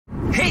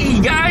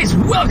guys,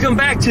 welcome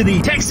back to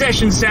the Tech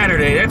Session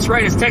Saturday. That's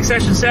right, it's Tech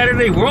Session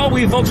Saturday, where all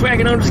we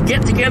Volkswagen owners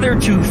get together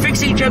to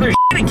fix each other's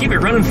shit and keep it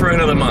running for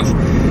another month.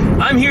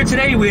 I'm here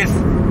today with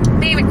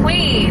the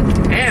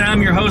McQueen. And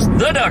I'm your host,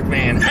 the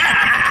Duckman.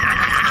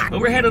 Well,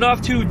 we're headed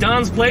off to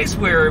Don's place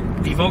where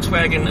the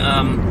Volkswagen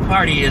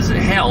party is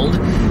held.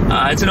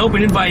 It's an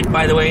open invite,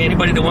 by the way.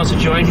 Anybody that wants to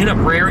join, hit up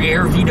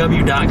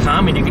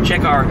rareairvw.com and you can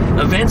check our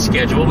event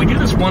schedule. We do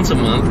this once a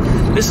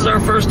month. This is our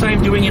first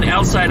time doing it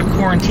outside of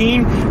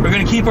quarantine. We're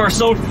going to keep our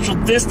social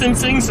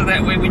distancing so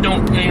that way we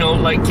don't, you know,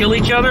 like kill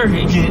each other.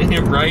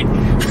 Right?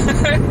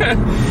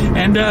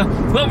 And,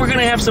 well, we're going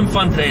to have some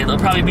fun today. There'll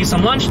probably be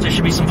some lunch. There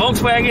should be some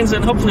Volkswagens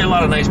and hopefully a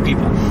lot of nice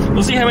people.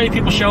 We'll see how many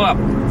people show up.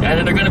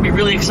 Either they're going to be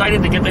really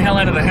excited to get the hell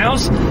out of the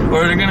house,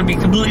 or they're going to be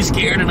completely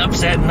scared and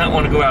upset and not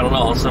want to go out at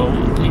all. So,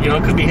 you know,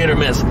 it could be hit or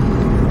miss.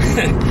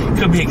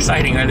 Could be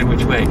exciting either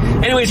which way.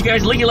 Anyways, you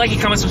guys, like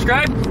it, comment,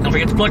 subscribe. Don't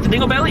forget to plug the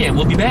dingle belly, and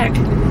we'll be back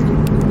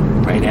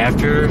right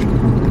after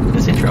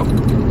this intro.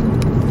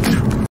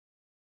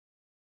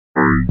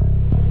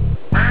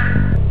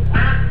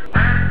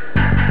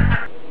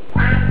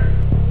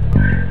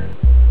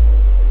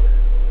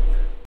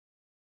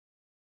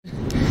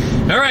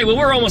 Alright, well,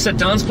 we're almost at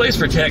Don's place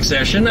for Tech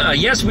Session.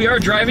 Yes, we are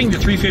driving the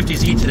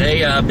 350Z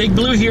today. Big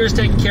Blue here is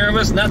taking care of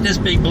us. Not this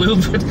Big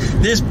Blue, but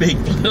this Big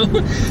Blue.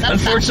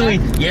 Unfortunately,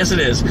 yes, it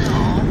is.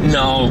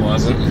 No, it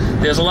wasn't.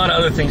 There's a lot of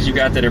other things you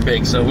got that are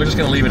big, so we're just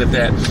going to leave it at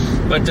that.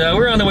 But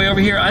we're on the way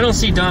over here. I don't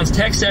see Don's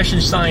Tech Session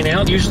sign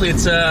out. Usually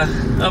it's up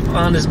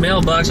on his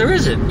mailbox, or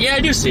is it? Yeah, I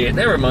do see it.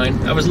 Never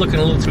mind. I was looking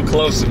a little too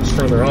close. It was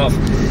further off.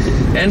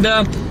 And,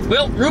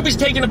 well, Ruby's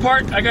taken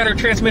apart. I got her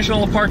transmission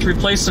all apart to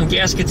replace some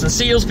gaskets and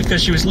seals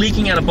because she was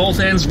leaking out of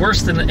both ends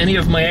worse than any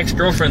of my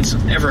ex-girlfriends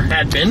ever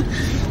had been.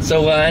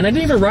 So, and I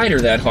didn't even ride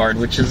her that hard,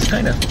 which is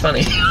kind of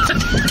funny.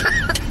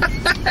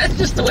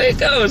 Just the way it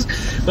goes.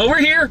 But we're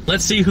here.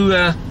 Let's see who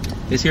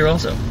is here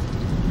also.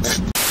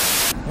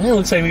 Well, it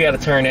looks like we got a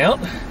turnout.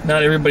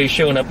 Not everybody's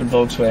showing up in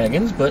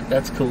Volkswagens, but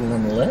that's cool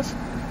nonetheless.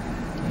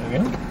 There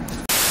you go.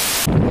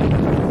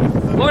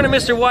 Morning,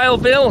 Mr.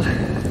 Wild Bill.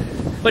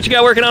 What you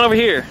got working on over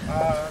here? We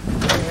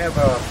have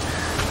a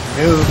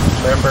new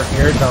member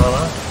here,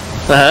 Donna.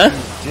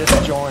 She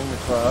just joined the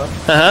club.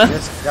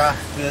 Just got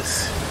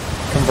this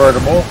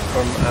convertible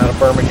from out of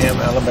Birmingham,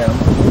 Alabama.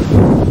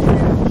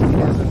 And she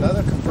has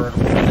another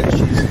convertible that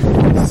she's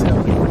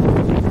selling.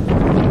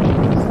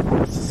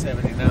 It's a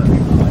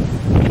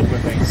 79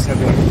 with a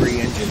 73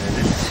 engine in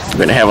it. We're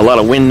gonna have a lot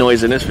of wind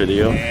noise in this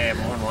video. Yeah,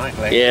 more than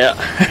likely. Yeah.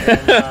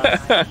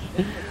 And,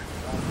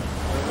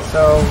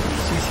 so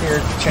she's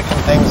here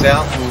checking things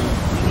out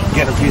and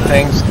getting a few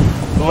things,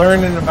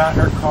 learning about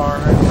her car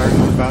and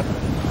learning about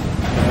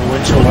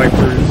windshield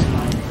wipers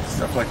and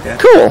stuff like that.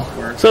 Cool.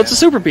 So it's a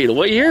Super Beetle.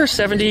 What year?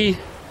 70?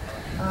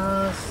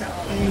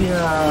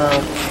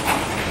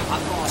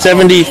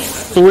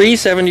 73,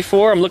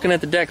 74? I'm looking at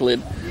the deck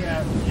lid.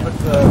 Yeah, but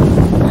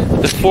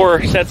there's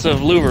 4 sets of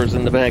louvers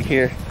in the back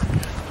here.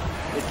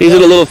 These are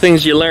the little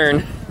things you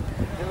learn.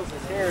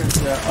 Here is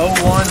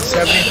 01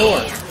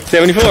 74.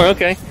 74,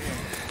 okay.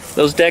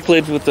 Those deck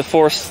lids with the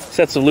 4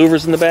 sets of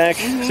louvers in the back,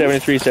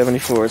 73,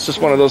 74. It's just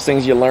one of those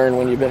things you learn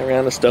when you've been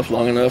around this stuff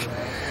long enough.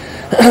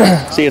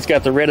 See, it's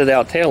got the redded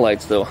out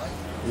taillights though.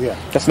 Yeah.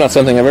 That's not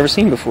something I've ever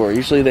seen before.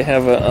 Usually they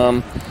have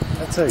an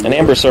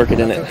amber circuit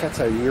in it. I think that's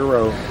a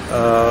Euro.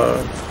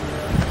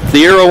 The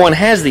Euro one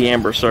has the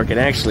amber circuit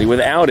actually.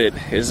 Without it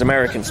is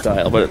American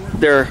style, but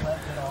they're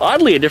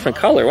oddly a different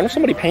color. I wonder if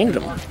somebody painted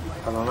them. I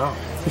don't know.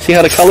 You see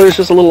how the color is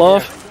just a little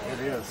off?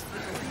 It is.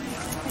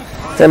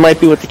 That might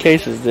be what the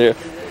case is there.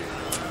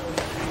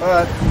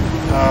 But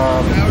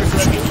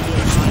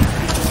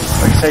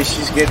like I say,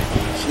 she's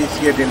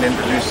getting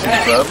introduced to the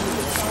club.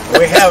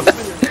 We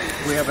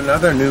have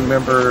another new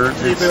member.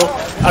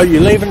 Oh, you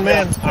leaving,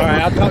 man? All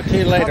right, I'll talk to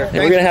you later.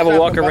 Yeah, we're gonna have a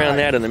walk around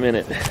that in a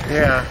minute.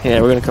 Yeah.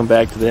 Yeah, we're gonna come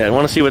back to that. I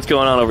want to see what's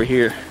going on over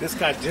here. This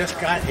guy just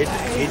got it.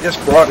 He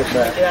just brought it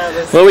back.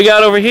 What we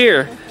got over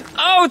here?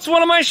 Oh, it's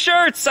one of my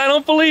shirts. I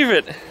don't believe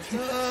it.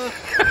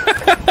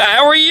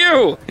 How are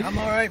you? I'm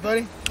all right,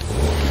 buddy.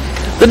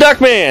 The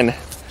Duckman.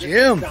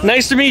 Jim.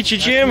 Nice to meet you,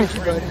 Jim. Nice to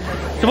meet you, buddy.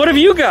 So what have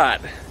you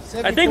got?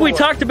 74. I think we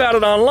talked about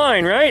it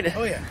online, right?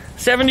 Oh yeah.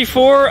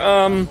 74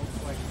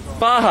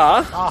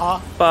 Baja.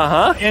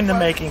 Baja. In the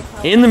making.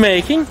 In the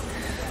making.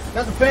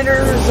 Got the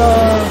fenders,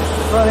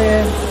 front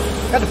end.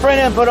 Got the front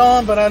end put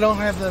on, but I don't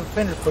have the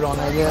fenders put on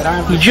there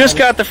yet. You just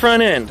got the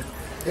front end.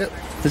 Yep.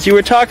 Because you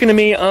were talking to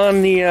me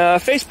on the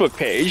Facebook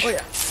page. Oh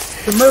yeah.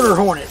 The Murder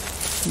Hornet.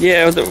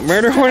 Yeah, the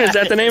Murder Hornet, is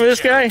that the name of this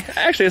guy?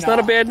 Actually, it's not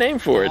a bad name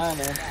for it.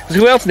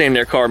 Who else named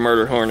their car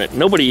Murder Hornet?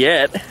 Nobody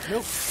yet.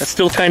 Nope. That's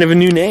still kind of a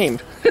new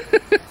name.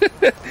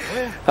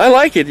 I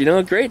like it, you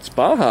know, great. It's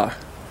Baja.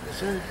 Yes,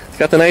 sir. It's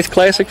got the nice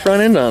classic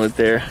front end on it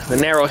there. The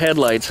narrow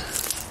headlights.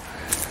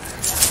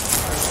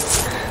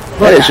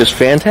 That is just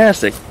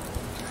fantastic.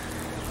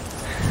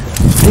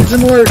 Needs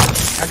some work.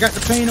 I got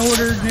the paint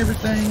ordered and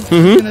everything. It's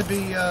going to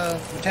be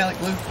metallic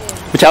blue.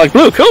 Metallic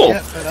blue, cool.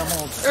 Yep, but I'm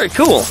going to very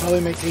cool.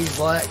 probably make these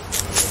black.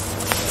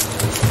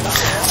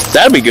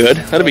 That'd be good.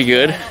 That'd be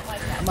good.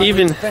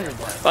 even,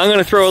 I'm going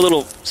to throw a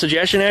little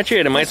suggestion at you,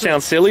 and it might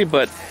sound silly,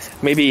 but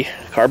maybe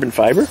carbon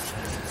fiber?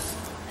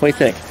 What do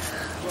you think?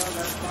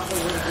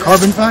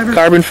 Carbon fiber?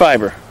 Carbon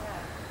fiber.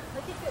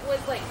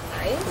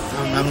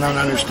 I'm not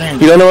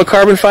understanding. You don't know what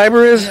carbon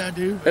fiber is? Yeah, I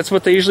do. That's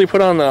what they usually put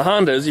on the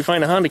Hondas. You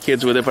find the Honda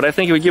kids with it, but I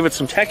think it would give it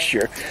some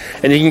texture.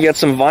 And you can get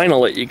some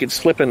vinyl that you could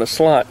slip in the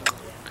slot.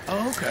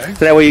 Oh, okay.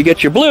 So that way you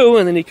get your blue,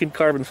 and then you can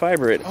carbon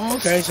fiber it. Oh,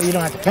 okay, so you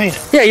don't have to paint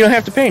it. Yeah, you don't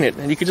have to paint it.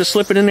 And you can just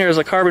slip it in there as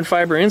a carbon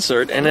fiber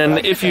insert. And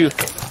then if you,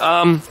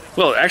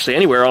 well, actually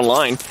anywhere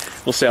online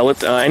will sell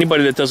it.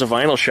 Anybody that does a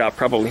vinyl shop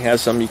probably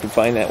has some. You can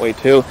find that way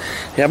too.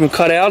 You have them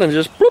cut out and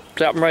just whoop,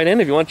 drop them right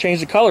in. If you want to change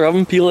the color of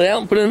them, peel it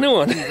out and put in a new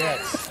one.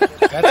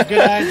 That's a good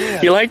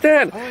idea. You like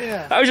that? Oh,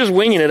 yeah. I was just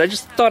winging it. I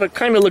just thought it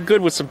kind of looked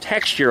good with some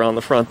texture on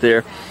the front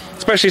there.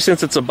 Especially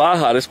since it's a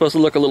Baja, it's supposed to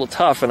look a little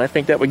tough, and I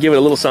think that would give it a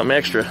little something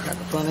extra. Got the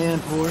front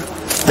end for it.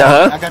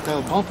 Uh-huh. I got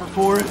the bumper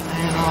for it,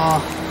 and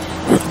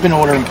I've been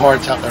ordering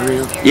parts out the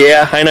rear.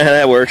 Yeah, I know how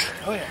that works.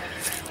 Oh, yeah.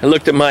 I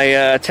looked at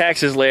my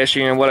taxes last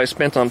year and what I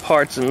spent on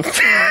parts, and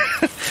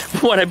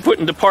what I put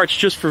into parts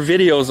just for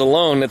videos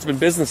alone. That's been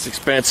business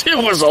expense. It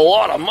was a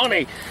lot of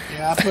money.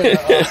 Yeah, I put...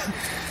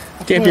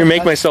 Damn near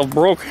make myself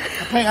broke.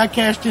 I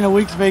cashed in a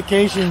week's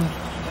vacation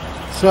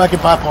so I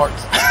could buy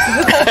parts.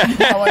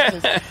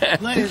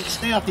 Let it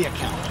stay off the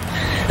account.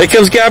 Here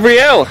comes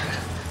Gabrielle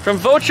from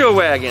Vocho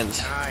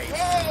Wagons. Nice.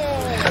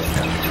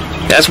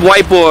 That's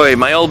White Boy,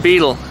 my old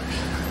Beetle. And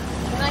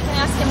I can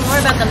ask him more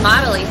about the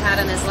model he had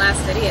in his last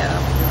video.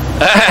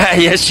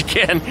 Yes, you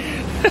can.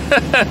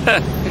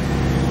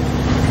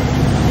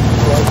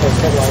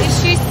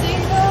 Is she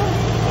single?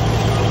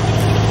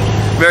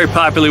 Very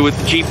popular with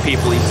the Jeep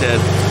people, he said.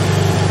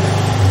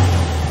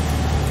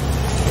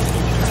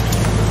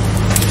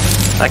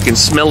 I can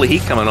smell the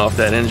heat coming off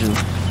that engine.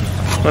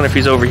 I wonder if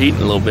he's overheating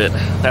a little bit.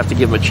 I have to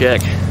give him a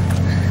check.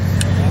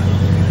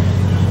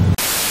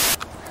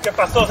 ¿Qué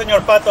pasó,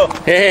 señor Pato?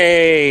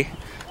 Hey,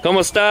 ¿cómo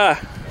está?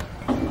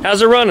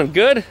 How's it running?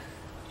 Good?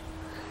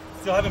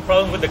 Still having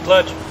problems with the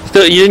clutch.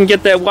 Still, you didn't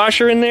get that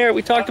washer in there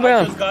we talked I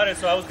about? just got it,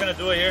 so I was going to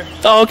do it here.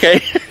 Oh,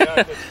 okay.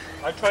 Yeah,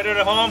 I tried it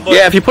at home, but...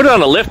 Yeah, if you put it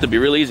on a lift, it'd be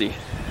real easy.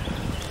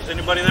 Is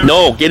anybody there?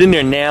 No, get in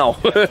there now.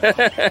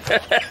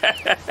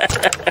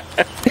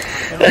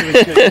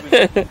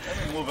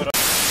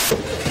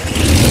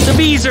 The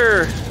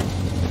Beezer.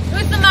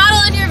 Who's the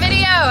model in your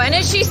video? And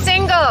is she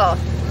single?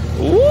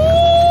 Ooh.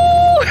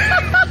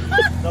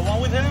 The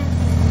one with him?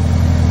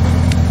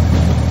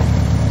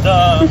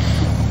 The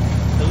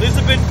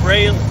Elizabeth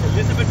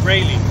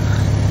Rayleigh.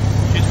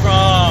 She's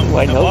from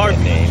I know that Navarre.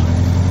 name.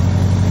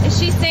 Is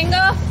she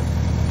single?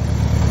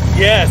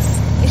 Yes.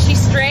 Is she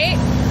straight?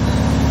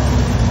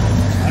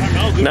 I don't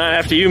know. Good. Not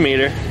after you meet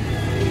her.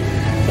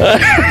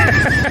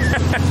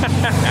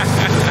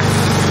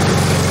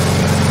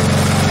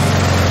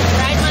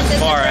 Ride month is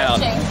Far out.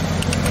 approaching.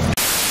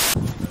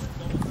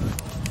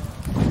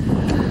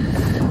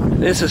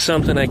 This is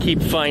something I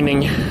keep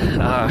finding,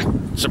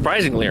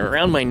 surprisingly,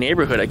 around my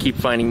neighborhood. I keep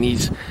finding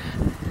these.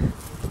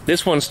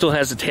 This one still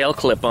has a tail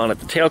clip on it.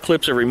 The tail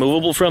clips are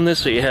removable from this,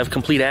 so you have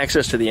complete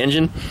access to the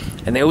engine,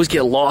 and they always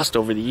get lost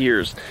over the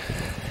years.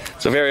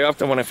 So very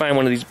often when I find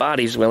one of these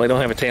bodies, well, they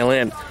don't have a tail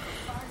end.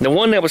 The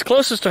one that was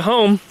closest to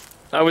home,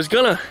 I was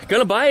gonna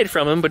buy it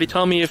from him, but he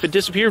told me if it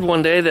disappeared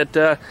one day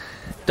that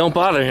don't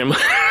bother him.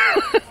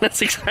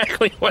 That's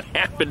exactly what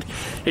happened.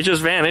 It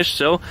just vanished,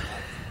 so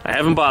I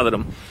haven't bothered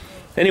him.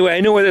 Anyway, I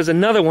know where there's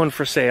another one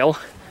for sale.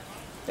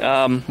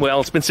 Well,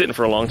 it's been sitting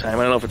for a long time.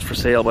 I don't know if it's for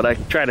sale, but I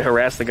tried to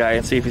harass the guy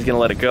and see if he's gonna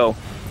let it go.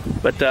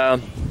 But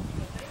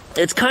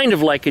it's kind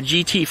of like a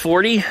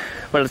GT40,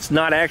 but it's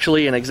not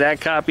actually an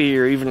exact copy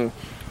or even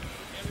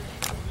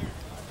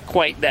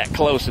quite that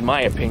close in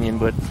my opinion,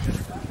 but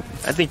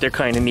I think they're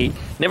kind of neat.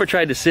 Never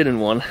tried to sit in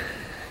one.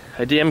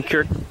 I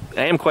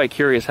am quite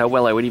curious how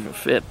well I would even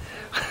fit.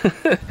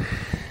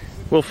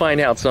 We'll find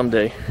out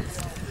someday.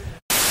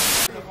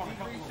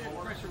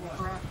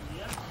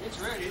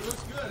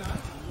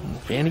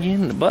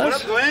 Vanagan, the bus.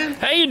 What up, Glenn?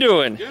 How you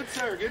doing? Good,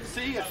 sir. Good to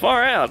see you.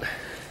 Far out.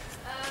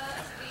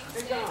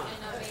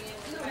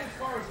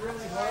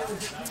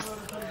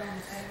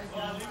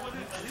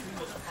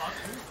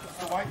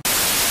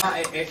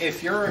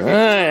 If you're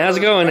Alright, how's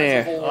it going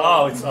there?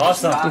 Oh, it's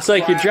awesome. Looks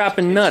like you're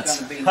dropping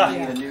nuts. It's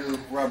going to be the new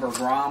rubber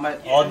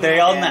grommet. All day,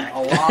 all And night. a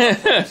lot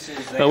of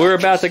places, they Well, we're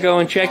about to go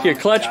and check your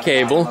clutch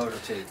cable.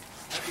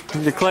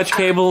 The clutch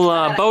cable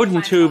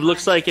Bowden tube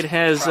looks like it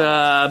has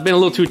been a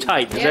little too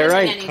tight. Is that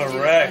right?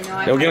 Correct. So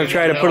we're going to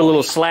try to put a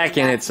little slack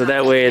in it so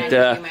that way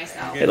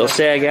it'll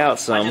sag out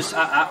some.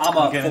 I'm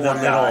a Getting Ford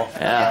a guy. little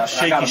Yeah.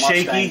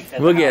 shaky.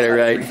 We'll get it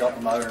right. Rebuilt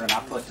the motor and I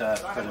put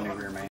a new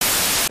rear main.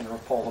 And we'll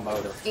pull the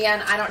motor. Yeah,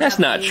 and I don't That's have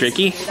not means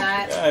tricky. to do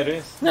that, Yeah, it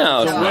is.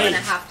 No, it's so I'm not. gonna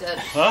have to.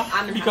 Huh?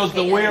 I'm Because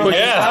the paying wheel- attention.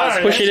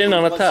 Yeah. Push it in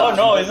on the Oh top.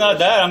 no, it's not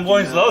that. I'm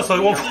going slow, so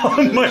it won't fall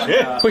on my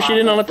head. Push it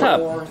in on the top.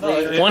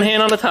 One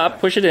hand on the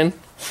top, push it in.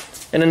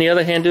 And then the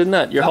other hand do the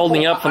nut. You're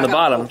holding up from the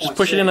bottom. Just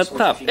push it in at the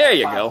top. There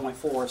you go.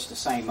 5.4, it's the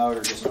same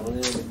motor, just a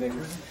little bit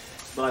bigger.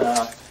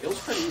 But it was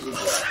pretty easy.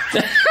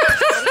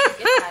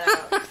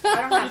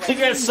 To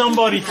get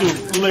somebody to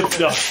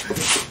lift up.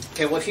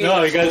 Okay, well,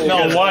 No, you guys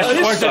know. Wash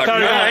the stuck,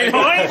 tire.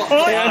 right?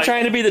 Yeah, I'm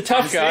trying to be the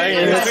tough guy,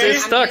 and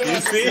it's stuck.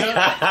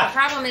 The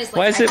problem is,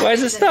 like, Why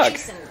is it stuck?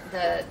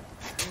 The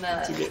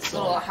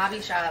little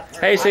hobby shop.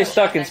 How you say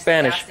stuck in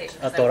Spanish?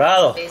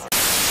 Atorado.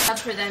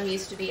 For them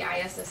used to be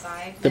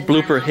ISSI. The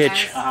blooper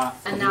hitch.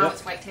 And now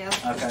it's whitetail.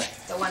 Okay.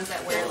 The ones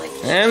that wear like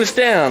And it's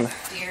down.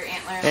 deer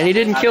antler. And he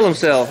didn't kill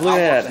himself. Look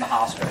I at worked in the that.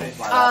 hospital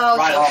Oh,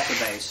 right okay. off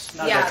the base.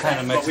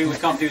 Yeah. But we would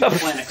come through the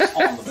clinics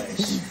on the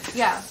base.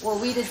 Yeah. Well,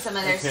 we did some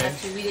of their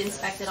stuff too. We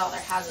inspected all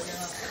their houses.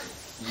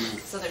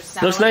 So there's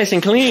Looks nice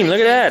and clean. Look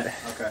at that.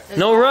 Okay.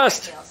 No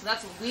rust. So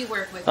that's what we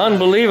work with.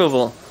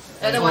 Unbelievable.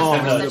 They're the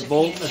ones that were such a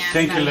pain in the ass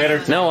thank you about letter.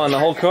 it. No, on the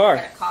whole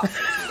car.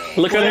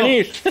 Look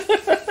underneath.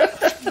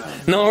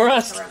 No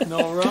rust.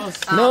 No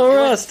rust. No it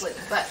rust. wasn't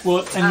split, but,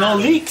 Well, and no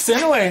leaks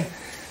anyway.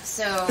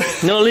 So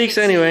No leaks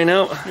anyway,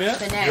 no. Yeah.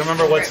 the next, You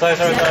remember what size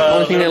are The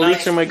only thing the that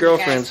leaks are my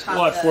girlfriend's.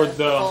 What, for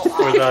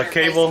the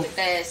cable?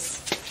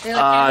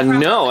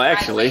 No,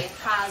 actually.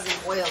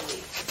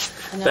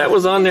 That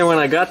was on there when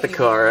I got the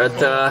car.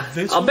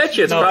 I'll bet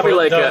you it's probably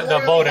like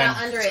the Bowden.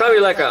 it's probably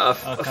like a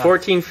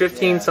 14,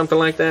 15, something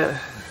like that.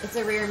 It's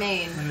a rear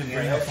main.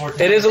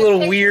 It is a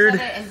little weird.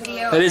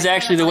 That is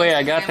actually the way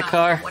I got the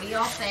car. What do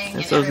y'all think?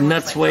 It's those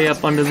nuts way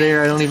up under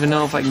there. I don't even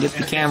know if I can get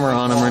the camera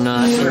on them or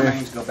not. The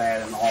remains go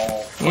bad in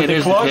all. Yeah,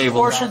 there's the cable.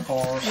 Portion?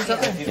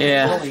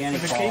 Yeah, Really any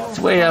fault. it's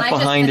way up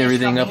behind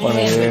everything up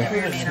under there.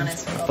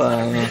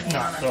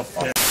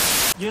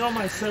 You know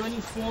my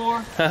 74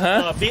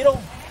 Uh-huh.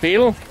 Beetle?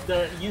 Beetle?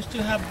 That used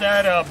to have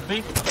that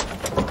big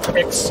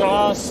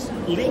exhaust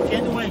leak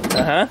anyway.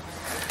 Uh-huh.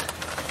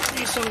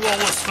 This one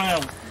was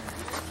found.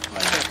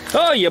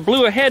 Oh, you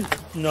blew a head.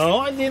 No,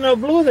 I didn't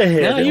blow the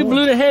head. No, you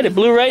blew the head. It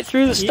blew right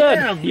through the stud.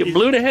 Yeah. You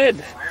blew the head.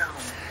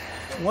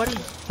 What?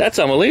 That's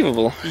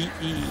unbelievable.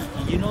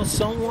 You know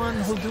someone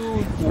who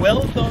do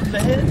weld on the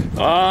head?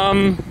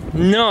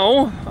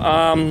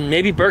 No.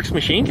 Maybe Burke's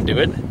Machine can do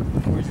it.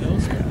 Where's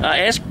those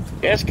guys?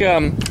 Ask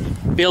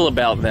Bill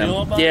about them.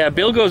 Bill about Yeah,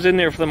 Bill goes in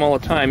there for them all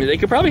the time. They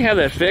could probably have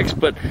that fixed,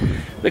 but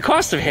the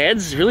cost of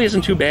heads really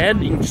isn't too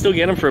bad. You can still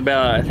get them for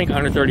about, I think,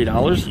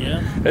 $130.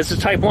 Yeah. That's a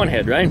Type 1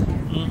 head, right?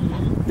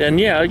 Mm-hmm. Then,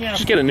 yeah,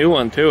 just get a new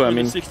one, too. I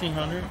mean,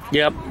 1600.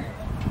 yep.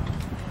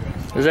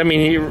 Does that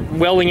mean you're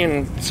welding it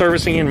and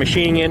servicing it and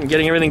machining it and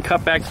getting everything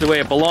cut back to the way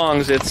it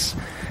belongs? It's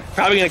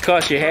probably going to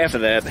cost you half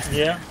of that.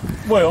 Yeah.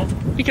 Well,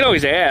 You can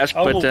always ask,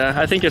 but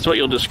I think that's what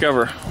you'll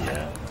discover.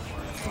 yeah.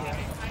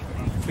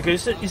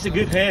 Because it's a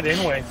good head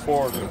anyway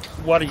for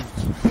what he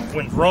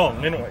went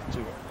wrong anyway to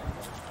it.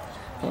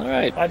 All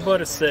right. I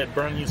bought a set,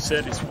 brand new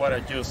set is what I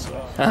just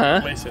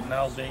replaced it.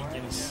 Now the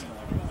engine is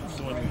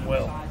doing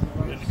well,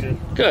 really good.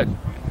 Good.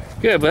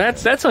 Good, but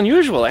that's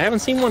unusual. I haven't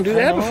seen one do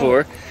that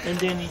before. And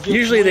then he just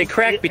Usually they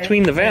crack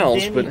between the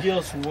valves, and but then he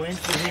just went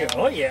to here.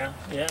 Oh yeah,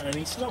 yeah, and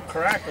it's no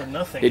crack or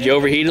nothing. did you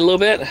overheat it a little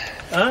bit?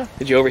 Huh?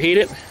 Did you overheat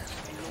it?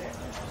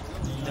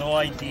 No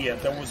idea.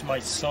 That was my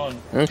son.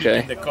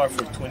 Okay. In the car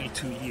for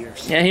 22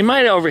 years. Yeah, he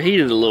might have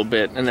overheated it a little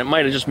bit, and it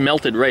might have just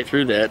melted right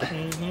through that.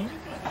 Mm-hmm.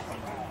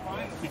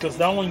 Because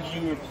that one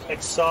you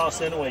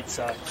exhaust anyway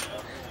side.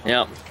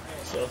 Yeah.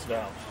 So it's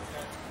down.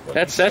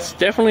 That's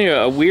definitely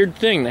a weird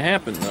thing to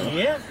happen, though.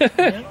 Yeah, me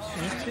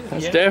too.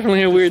 That's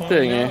definitely a weird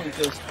thing, Now, yeah.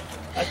 Because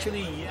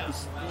actually,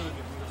 it's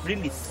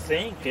really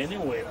think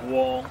anyway.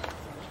 Wall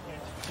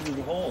through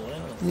the hole.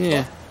 Anyway.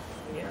 Yeah.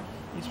 Yeah.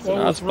 It's So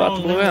now it's about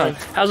to blow anyway.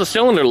 out. How's the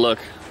cylinder look?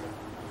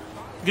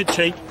 Good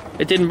shape.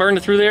 It didn't burn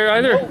through there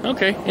either?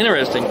 Okay,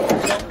 interesting.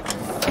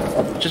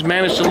 Just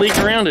managed to leak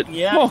around it.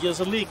 Yeah, Whoa. just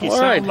a leak. It All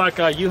sounds right.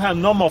 like you have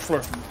no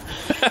muffler.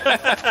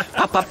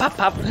 Pop, pop, pop,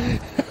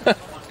 pop.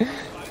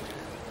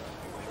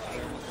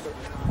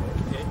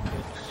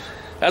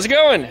 How's it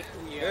going?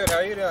 Good, how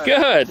you doing?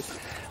 Good.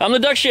 I'm the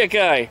duck shit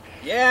guy.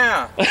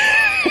 Yeah. Yeah,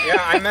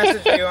 I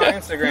messaged you on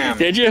Instagram.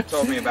 Did you?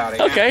 Told me about it.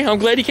 Yeah. Okay, I'm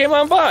glad you came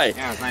on by.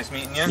 Yeah, it was nice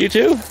meeting you. You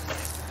too?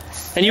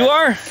 And you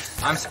are?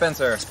 I'm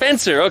Spencer.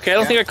 Spencer. Okay, I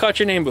don't Yeah. think I caught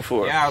your name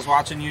before. Yeah, I was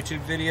watching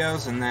YouTube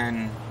videos, and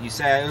then you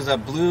said it was a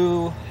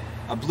blue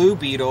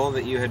beetle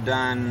that you had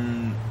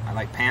done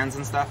like pans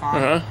and stuff on.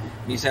 Uh-huh.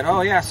 And you said,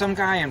 "Oh yeah, some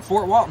guy in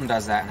Fort Walton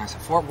does that." And I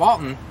said, "Fort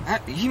Walton?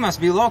 He must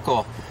be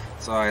local."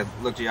 So I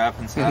looked you up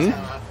and stuff.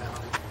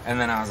 And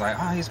then I was like,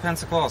 "Oh, he's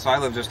Pensacola." So I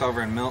live just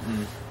over in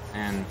Milton,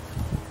 and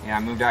yeah, I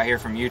moved out here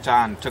from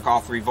Utah and took all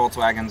 3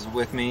 Volkswagens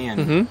with me,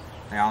 and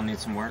they all need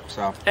some work.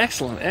 So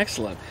Excellent,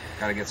 excellent.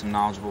 got to get some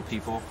knowledgeable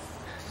people.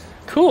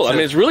 Cool. I So,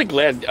 mean, it's really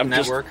glad. I'm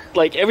network. just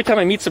like every time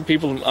I meet some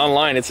people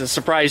online, it's a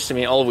surprise to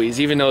me always.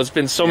 Even though it's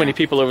been so many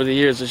people over the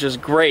years, it's just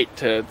great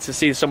to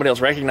see somebody else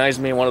recognize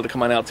me and wanted to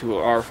come on out to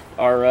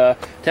our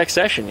tech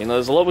session. You know,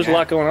 there's always a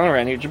lot going on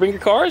around here. Did you bring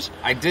your cars?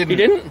 I didn't. You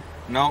didn't?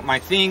 No, my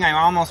thing, I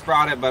almost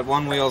brought it, but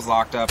one wheel's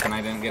locked up and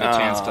I didn't get a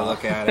chance to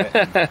look at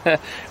it.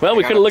 Well,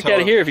 we I could got have looked a at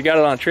it tow. here if you got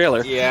it on a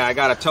trailer. Yeah, I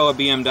got to tow a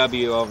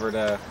BMW over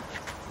to,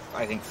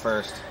 I think,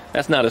 first.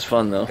 That's not as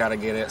fun though. Got to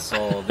get it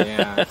sold.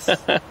 Yeah,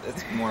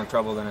 it's more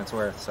trouble than it's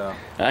worth. So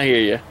I hear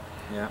you.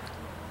 yeah.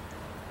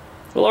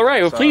 Well, all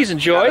right. Well, So, please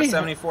enjoy. Got a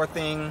 74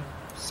 thing,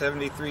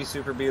 73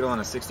 Super Beetle,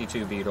 and a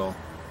 62 Beetle.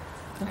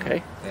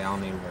 Okay. They all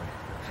need work.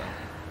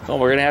 Well,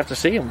 we're gonna have to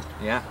see them.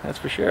 Yeah. That's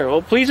for sure.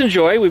 Well, please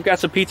enjoy. We've got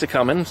some pizza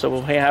coming, so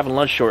we'll be having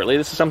lunch shortly.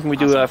 This is something we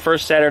do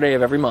first Saturday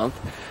of every month,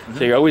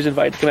 so you're always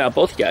invited to come out,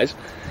 both you guys.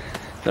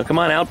 So come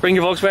on out, bring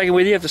your Volkswagen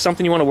with you. If there's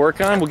something you want to work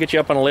on, we'll get you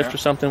up on a lift or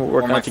something. We'll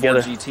work on it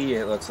together. Ford GT,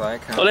 it looks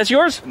like. Huh? Oh, that's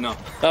yours? No.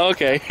 Oh,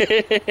 okay.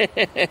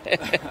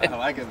 I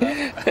like it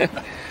though.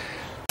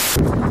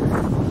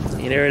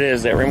 See, there it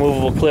is, that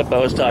removable clip I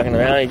was talking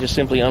about. You just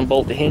simply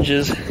unbolt the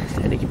hinges,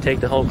 and you can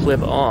take the whole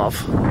clip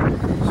off.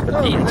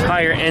 But the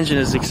entire engine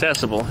is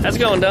accessible. How's it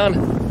going, Don?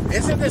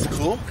 Isn't this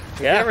cool?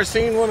 Have you ever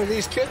seen one of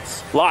these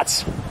kits?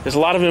 Lots. There's a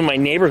lot of them in my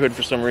neighborhood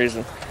for some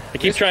reason. I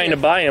keep trying to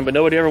buy them, but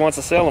nobody ever wants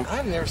to sell them.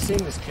 I've never seen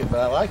this kit, but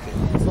I like it.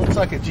 It looks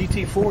like a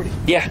GT40.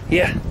 Yeah,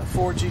 yeah. A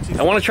Ford GT40.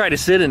 I want to try to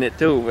sit in it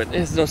too, but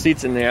there's no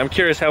seats in there. I'm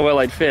curious how well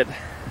I'd fit.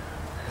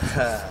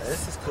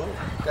 This is cool.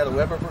 Got a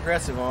Weber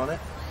Progressive on it.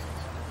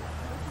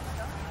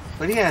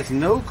 But he has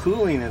no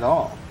cooling at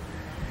all.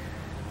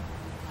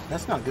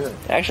 That's not good.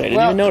 Actually, I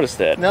didn't even notice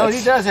that. No,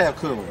 he does have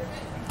cooling.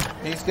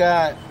 He's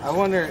got, I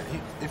wonder,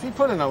 if you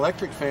put an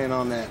electric fan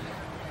on that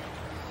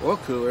oil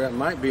cooler, that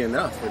might be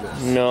enough for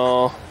this.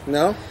 No.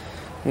 No?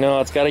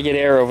 No, it's got to get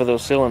air over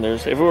those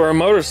cylinders. If it were a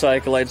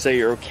motorcycle, I'd say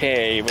you're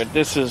okay, but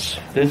this is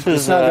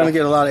It's not going to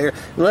get a lot of air,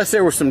 unless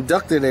there was some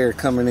ducted air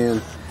coming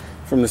in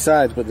from the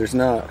sides, but there's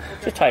not.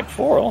 It's a Type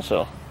 4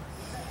 also.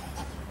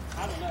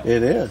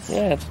 It is.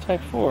 Yeah, it's a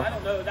Type 4. I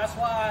don't know. That's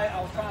why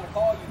I was trying to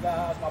call you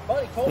guys. My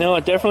buddy told me. No,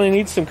 it definitely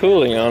needs some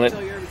cooling on it.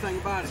 Tell you everything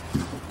about it.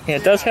 Yeah,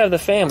 it does have the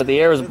fan, but the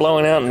air is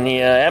blowing out in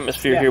the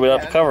atmosphere here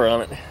without the cover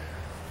on it.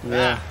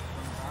 Yeah.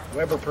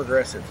 Weber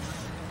Progressive.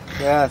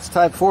 Yeah, it's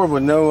Type 4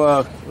 with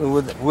no,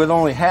 with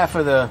only half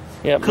of the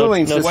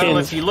cooling system. Well,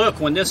 if you look,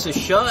 when this is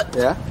shut,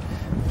 yeah,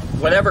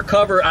 whatever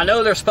cover, I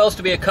know there's supposed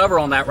to be a cover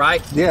on that,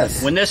 right?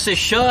 Yes. When this is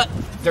shut,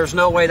 there's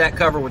no way that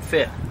cover would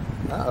fit.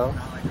 Uh-oh.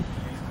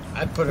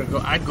 I'd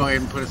go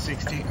ahead and put a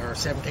 16 or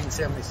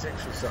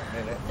 1776 or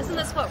something in it. Isn't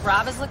this what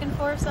Rob is looking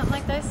for? Something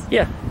like this?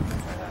 Yeah.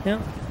 Yeah.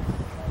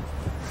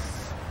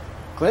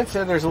 Clint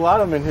said there's a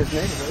lot of them in his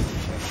neighborhood.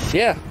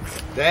 Yeah.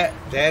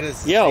 That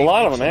is. Yeah, a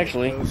lot of them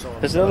actually.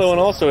 There's another one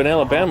also in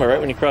Alabama, right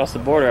when you cross the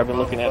border. I've been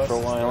looking at for a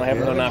while. I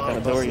haven't gone knock on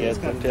the door yet,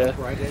 but the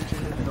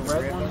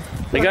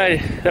guy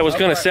that was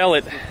going to sell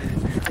it.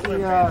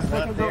 Second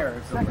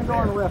door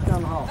on the left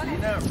down the hall.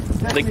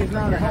 Stephanie's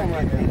not at home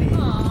right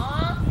now.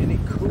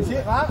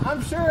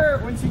 I'm sure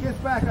when she gets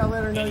back, I'll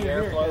let her know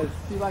you're here because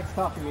she likes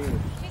talking to you.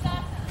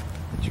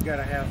 But you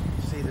gotta have.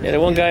 Yeah, the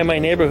one guy in my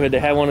neighborhood that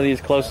had one of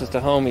these closest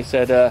to home, he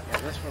said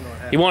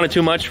he wanted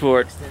too much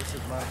for it.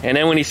 And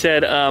then when he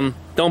said,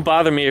 don't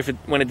bother me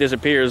when it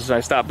disappears, I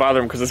stopped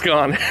bothering him because it's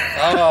gone.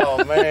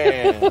 Oh,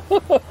 man.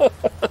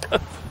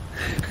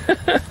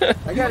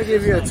 I got to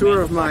give you a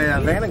tour of my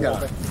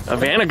Vanagon. A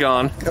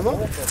Vanagon? Come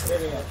on.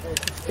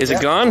 Is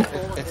it gone?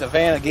 It's a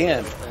van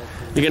again.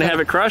 You're going to have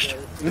it crushed?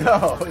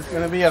 No, it's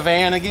going to be a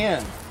van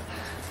again.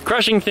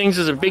 Crushing things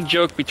is a big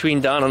joke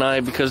between Don and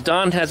I because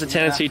Don has a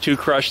tendency to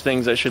crush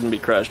things that shouldn't be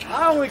crushed.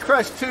 I only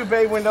crushed 2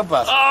 bay window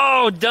buses.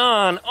 Oh,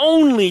 Don,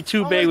 only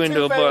 2 bay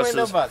window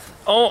buses.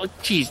 Oh,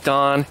 geez,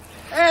 Don.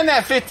 And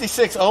that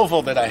 56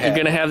 oval that I had. You're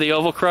going to have the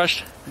oval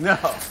crushed? No.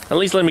 At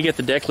least let me get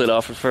the deck lid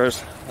off it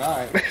first. All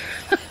right.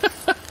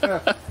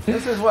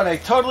 This is what I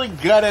totally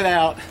gutted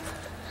out.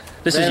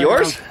 This is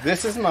yours?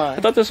 This is mine.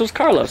 I thought this was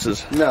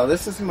Carlos's. No,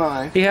 this is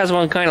mine. He has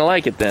one kind of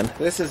like it then.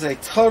 This is a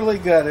totally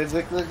gutted.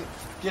 Look,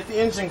 get the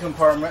engine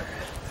compartment.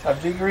 I've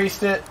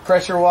degreased it,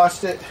 pressure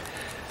washed it.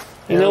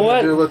 You know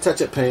what? Do a little touch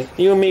of paint.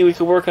 You and me, we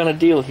could work on a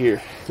deal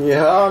here.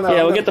 Yeah, oh no.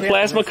 Yeah, we'll get the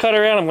plasma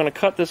cutter out. I'm going to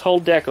cut this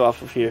whole deck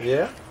off of here.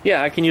 Yeah?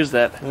 Yeah, I can use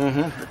that.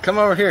 Mm-hmm. Come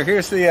over here.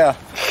 Here's the,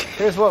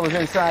 here's what was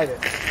inside it.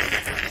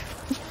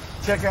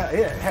 Check out,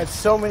 it had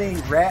so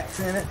many rats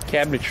in it.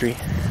 Cabinetry.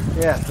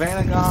 Yeah,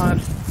 Vanagon,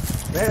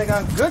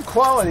 good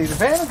quality. The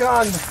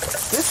Vanagon,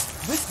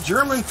 this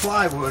German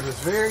plywood is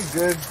very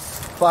good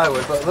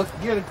plywood, but look,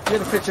 get a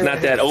picture.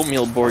 Not that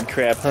oatmeal board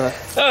crap, huh?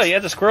 Oh, you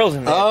had the squirrels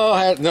in there.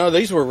 Oh, no,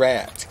 these were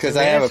rats, because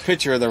I have a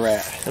picture of the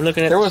rat. I'm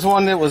looking at. There was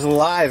one that was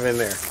alive in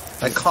there.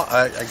 I caught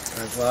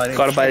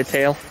Caught it by the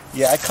tail?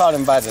 Yeah, I caught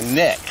him by the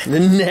neck. The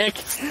neck?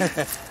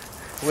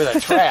 With a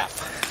trap.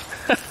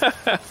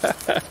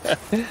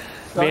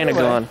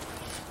 Vanagon.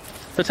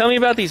 So tell me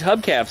about these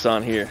hubcaps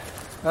on here.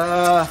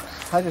 I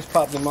just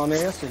popped them on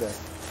there yesterday.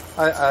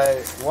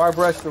 I wire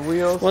brushed the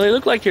wheels. Well, they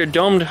look like they're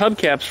domed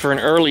hubcaps for an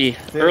early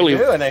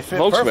do, and they fit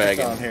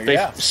Volkswagen. On here,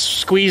 they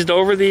squeezed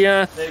over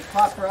the. They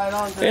popped right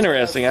on.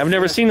 Interesting. I've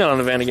never seen that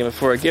on the Vanagon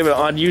before. It gave it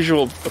an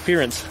unusual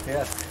appearance.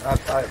 Yes,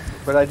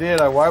 but I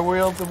did. I wire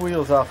wheeled the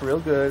wheels off real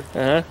good.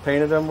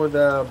 Painted them with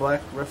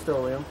black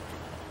Rust-Oleum,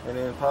 and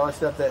then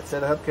polished up that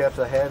set of hubcaps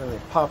I had, and they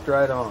popped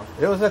right on.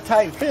 It was a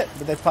tight fit,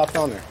 but they popped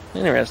on there.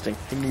 Interesting.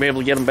 You can be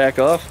able to get them back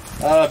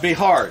off? Be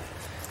hard.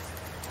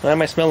 Why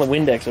am I smelling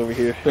Windex over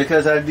here?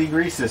 Because I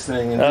degreased this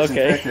thing and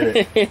disinfected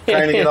it.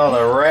 Trying to get all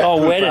the rat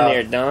all wet out. in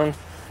there, Don.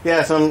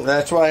 Yeah, so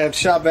that's why I have to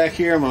shop back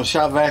here. I'm going to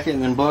shop vac it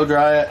and then blow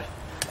dry it.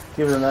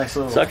 Give it a nice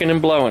little sucking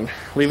and blowing.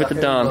 Leave it to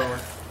Don.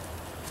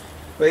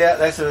 But yeah,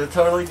 that's a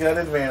totally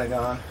gutted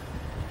Vanagon.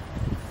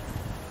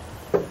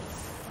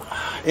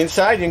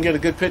 Inside, you can get a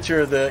good picture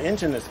of the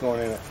engine that's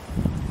going in it.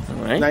 All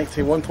right.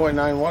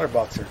 1.9 water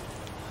boxer.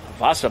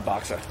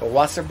 Wasserboxer. A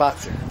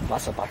Wasserboxer.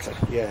 Wasserboxer.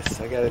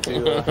 Yes, I gotta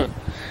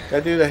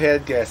do the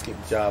head gasket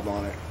job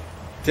on it.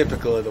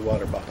 Typical of the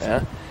water boxer.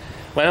 Yeah.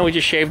 Why don't we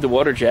just shave the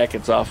water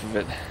jackets off of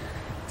it?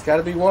 It's got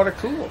to be water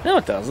cooled. No,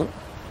 it doesn't.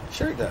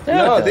 Sure it does.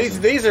 No, No,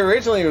 these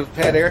originally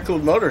had air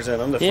cooled motors in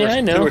them the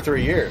first 2 or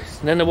 3 years.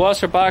 And then the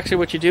Wasserboxer,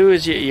 what you do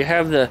is you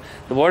have the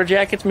water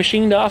jackets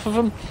machined off of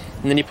them,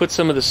 and then you put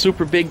some of the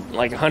super big,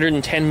 like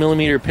 110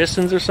 millimeter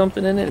pistons or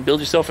something in it, and build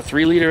yourself a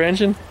 3-liter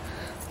engine.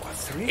 What,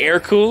 3? Air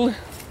cooled.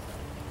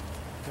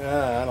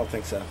 I don't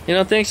think so. You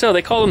don't think so?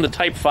 They call them the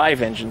Type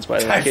 5 engines, by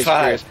the way. Type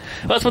 5.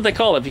 Well, that's what they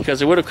call it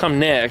because it would have come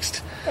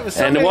next. Yeah, but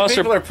so many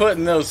people are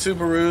putting those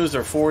Subarus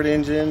or Ford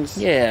engines.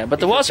 Yeah, but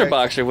the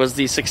Wasserboxer was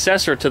the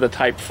successor to the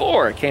Type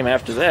 4. It came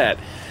after that.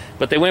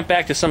 But they went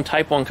back to some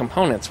Type 1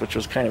 components, which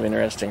was kind of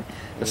interesting.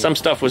 Some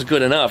stuff was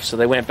good enough, so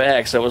they went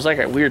back. So it was like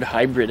a weird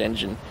hybrid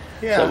engine.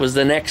 Yeah. So it was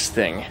the next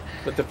thing.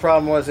 But the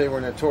problem was they were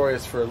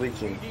notorious for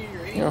leaking.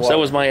 You know, so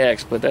was my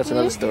ex, but that's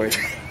another story.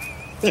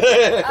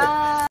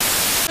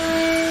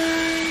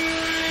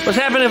 What's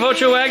happening,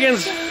 Vocho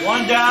Wagons?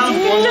 One down,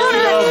 one to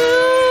go.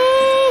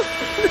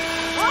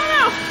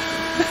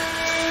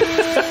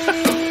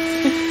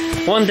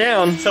 One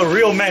down. So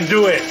real men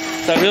do it.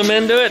 So real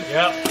men do it?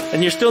 Yep.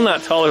 And you're still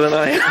not taller than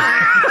I am.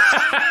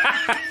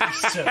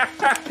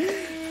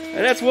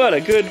 And that's what,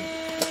 a good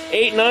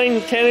 8,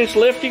 9, 10 inch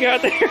lift you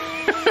got there? Look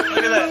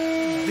at that.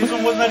 This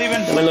one was not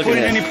even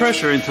putting any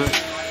pressure into it.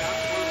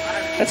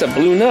 That's a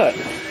blue nut.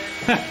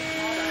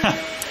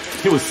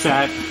 It was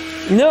sad.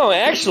 No,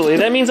 actually,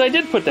 that means I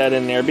did put that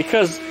in there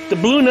because the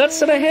blue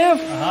nuts that I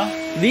have,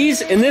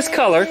 these in this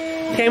color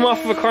came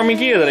off of a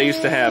Carmageia that I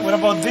used to have. What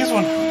about this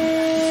one?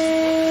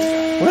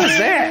 What is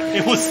that?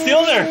 It was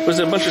still there. Was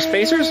it a bunch of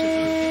spacers?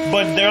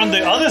 But they're on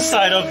the other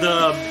side of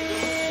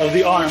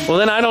the arm. Well,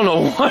 then I don't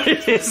know what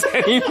it is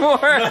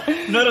anymore.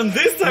 Not on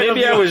this side.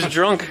 Maybe I was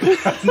drunk. On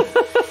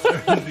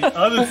the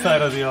other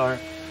side of the arm.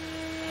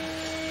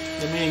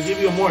 Let me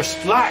give you more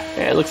splat.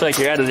 Yeah, it looks like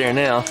you're out of there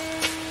now.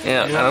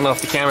 Yeah, I don't know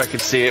if the camera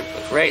could see it,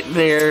 but right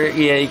there,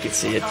 yeah, you can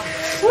see it.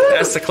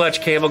 That's the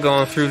clutch cable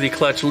going through the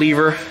clutch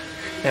lever,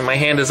 and my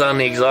hand is on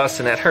the exhaust,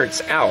 and that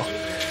hurts. Ow.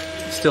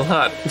 It's still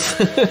hot.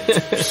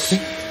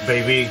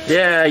 Baby.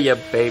 Yeah,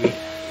 baby.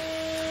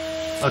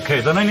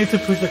 Okay, don't I need to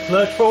push the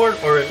clutch forward,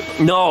 or?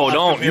 No,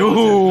 don't.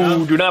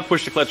 You do not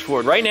push the clutch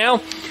forward. Right now,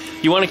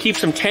 you want to keep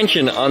some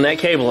tension on that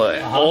cable,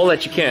 all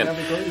that you can.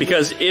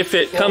 Because if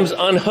it comes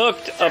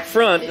unhooked up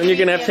front, then you're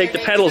going to have to take the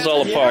pedals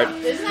all apart.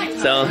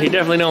 So you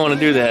definitely don't want to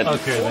do that.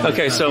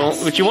 Okay, so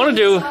what you want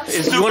to do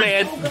is you want to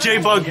add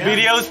J-Bug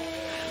videos.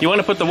 You want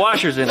to put the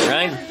washers in,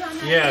 right?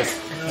 Yes.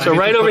 So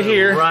right over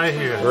here. Right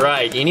here.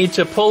 Right. You need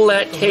to pull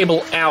that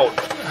cable out.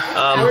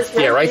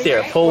 Yeah, right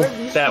there. Pull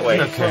that way.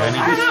 Okay.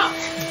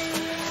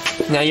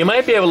 Now you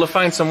might be able to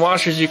find some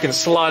washers you can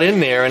slot in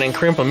there and then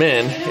crimp them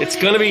in. It's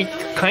going to be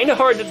kind of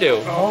hard to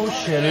do. Oh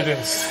shit, it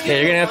is. Yeah,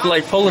 you're going to have to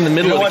like pull in the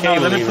middle of the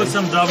cable. Let me put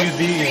some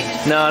WD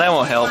in. No, that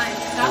won't help.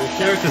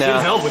 No,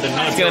 help with the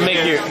it's going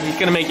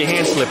to make your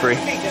hand slippery.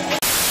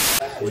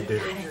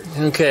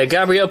 Okay,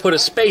 Gabrielle put a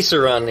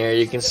spacer on there.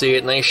 You can see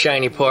it, nice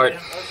shiny part.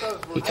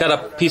 He cut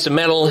up a piece of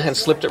metal and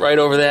slipped it right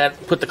over that.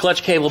 Put the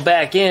clutch cable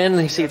back in.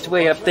 You see it's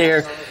way up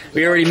there.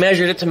 We already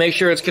measured it to make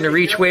sure it's going to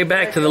reach way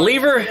back to the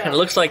lever, and it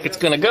looks like it's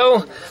going to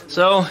go.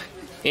 So,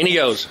 in he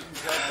goes.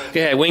 Go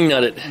ahead, wing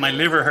nut it. My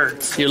liver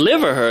hurts. Your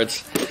liver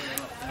hurts?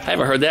 I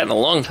haven't heard that in a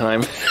long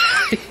time.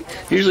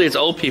 Usually it's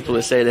old people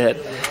that say that.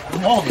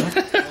 I'm old.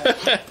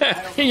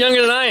 You're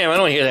younger than I am. I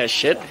don't hear that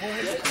shit.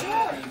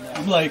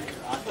 I'm like...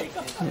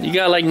 You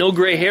got like no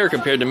gray hair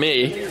compared to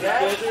me.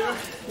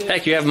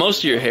 Heck, you have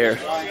most of your hair.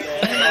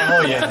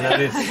 Oh yeah, that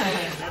is.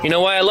 You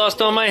know why I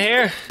lost all my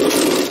hair?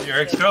 Your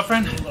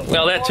ex-girlfriend?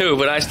 Well, that too,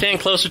 but I stand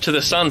closer to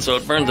the sun, so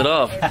it burns it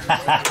off.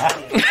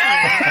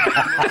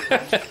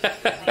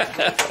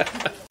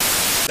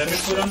 Let me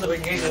put on the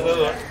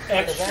little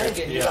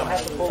extra. Yeah.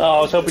 Oh,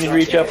 I was hoping you'd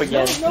reach up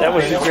again. That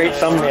was a great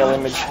thumbnail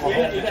image.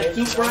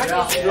 Just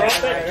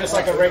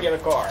like a regular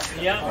car.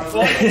 Yeah.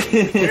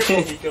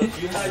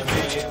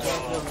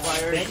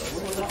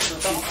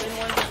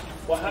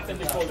 What happened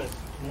before this?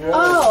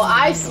 Oh,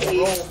 I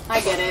see. I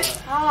get it.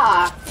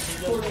 Ah.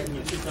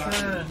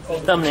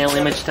 Thumbnail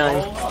image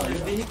time.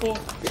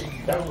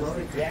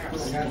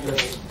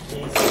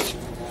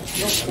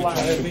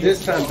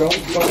 This time, don't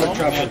drop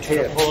your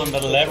head. Pulling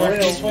the lever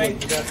this way?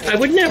 I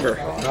would never.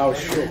 Oh,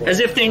 sure. As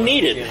if they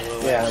need it.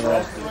 Yeah, I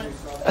know.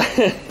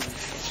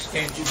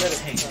 And you better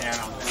hang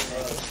down.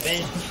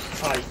 Then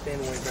tight, then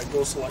when that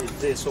goes like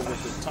this over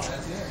the top.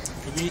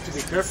 You need to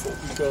be careful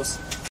because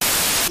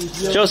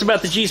Show us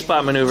about the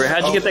G-spot maneuver.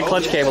 How'd you get that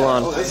clutch cable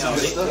on?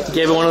 You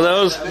gave it one of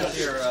those?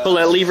 Pull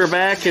that lever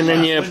back and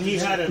then you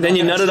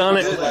nutted on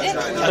it?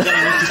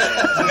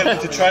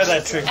 To try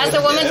that trick. As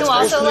a woman who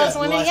also loves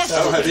women, yes,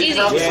 it's easy.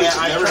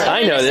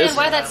 I know this.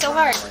 Why that's so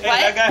hard? What?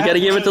 You gotta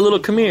give it the little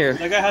come here.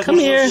 Come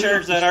here.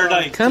 Shirts that are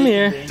like Come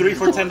here. 3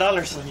 for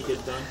 $10 when you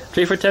get done.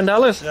 3 for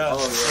 $10? Yeah.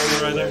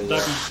 Right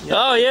there,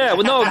 Oh yeah.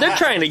 Well, no, they're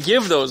trying to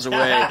give those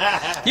away.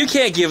 You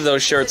can't give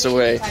those shirts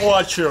away.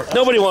 What sure?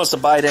 Nobody wants to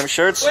buy them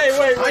shirts. Wait.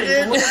 I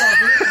did.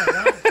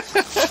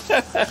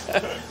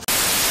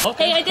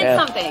 Hey, I did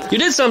something. You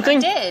did something?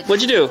 I did.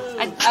 What'd you do?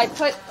 I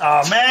put...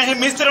 Oh man, he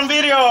missed it on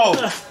video.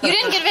 You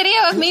didn't get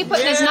video of me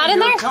putting his nut in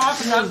there?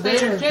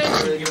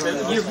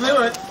 You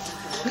blew it.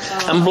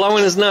 I'm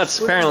blowing his nuts,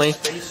 apparently.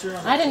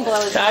 I didn't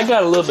blow his I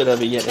got a little bit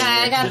of it yet. Yeah,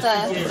 I got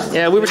the...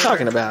 Yeah, we were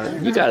talking about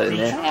it. You got it in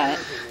there. Yeah.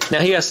 Now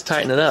he has to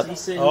tighten it up.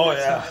 Oh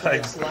yeah,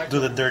 I do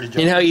the dirty job.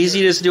 You know how easy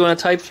it is to do on a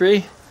Type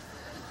 3?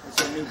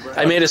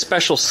 I made a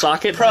special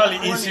socket. Probably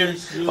easier.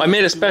 I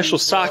made a special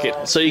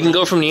socket so you can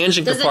go from the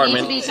engine Does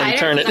compartment it need to be and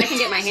tighter? turn it. I can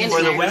get my hand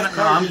in there.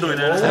 No, I'm doing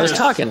it. I was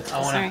talking.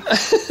 Sorry.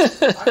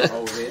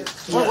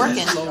 We're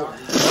working.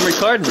 I'm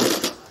recording.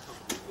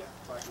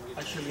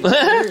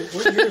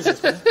 What year is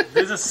this, man?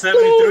 This is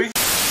 73.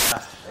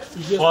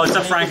 Well, it's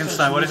a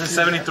Frankenstein. What is it?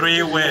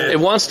 73 with... It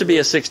wants to be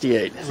a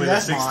 68. With a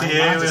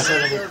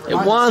 68. It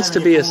wants to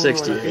be a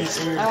 68.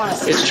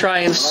 It's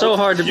trying so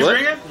hard to... You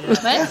bring it?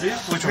 What?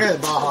 Which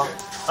one?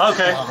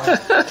 Okay.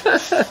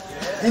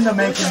 In the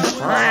making.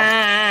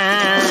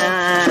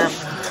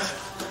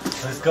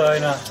 What's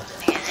going on?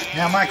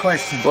 Now my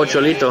question.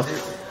 Bocholito.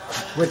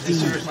 With the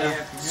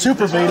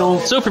Super Beetle,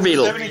 Super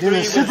Beetle. did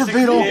the Super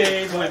Beetle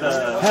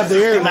have the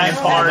air 9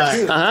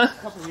 parts? Uh-huh.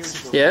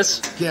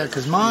 Yes. Yeah,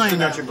 because mine,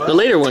 The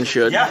later one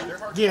should. Yeah.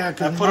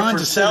 because put it mine's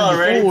for a sale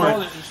already.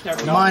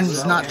 74.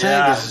 Mine's not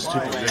tagged as a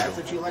Super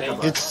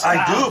Beetle. It's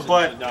I do,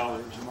 but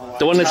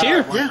The one that's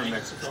here? yeah.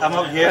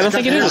 I don't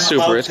think it is a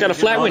Super. It's got a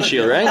flat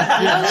windshield, right?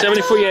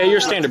 74, yeah, your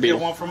standard Beetle.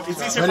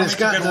 But it's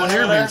got the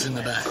air vents in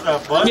the back.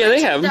 Yeah,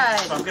 they have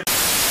them.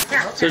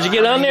 So did you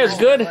get on there? It's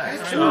good?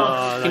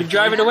 Can you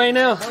drive it away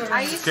now?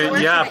 I used to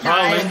work yeah, for the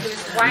guy.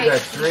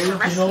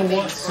 probably.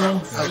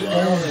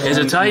 Is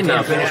it tight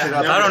enough?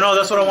 I don't know.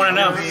 That's what I want to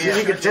know.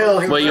 You can tell.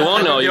 Well, you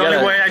won't know. The You only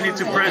gotta, way I need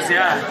to press,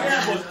 yeah.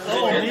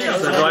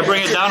 So do I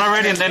bring it down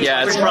already and then?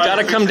 yeah, it's got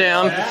to come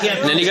down,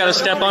 and then you got to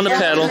step on the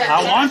pedal.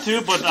 I want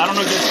to, but I don't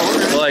know if it's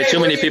ordered. Boy, too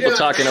many people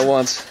talking at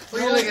once.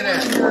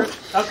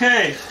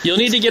 Okay. You'll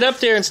need to get up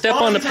there and step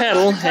on the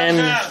pedal, and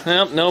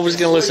nope, nobody's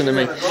going to listen to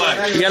me.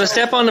 You got to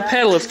step on the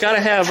pedal. It's got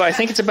to have, I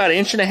think it's about 1.5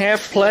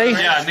 inches play.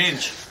 Yeah, an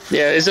inch.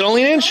 Yeah, is it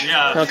only an inch?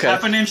 Yeah, Okay.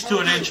 half an inch to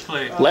an inch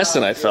play. Less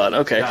than I thought.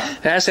 Okay.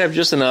 It has to have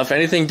just enough.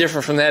 Anything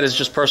different from that is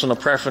just personal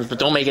preference, but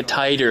don't make it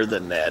tighter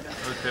than that.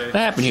 Okay. What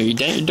happened here? You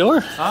dent your door?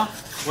 Huh?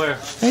 Where?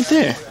 Right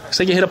there. Looks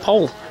like you hit a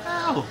pole.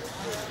 Oh.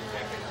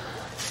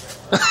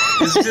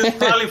 It's just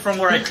probably from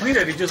where I cleaned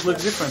it. It just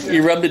looks different.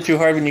 You rubbed it too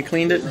hard when you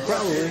cleaned it?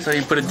 So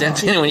you put a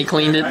dent in it when you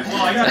cleaned it?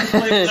 Well, I got to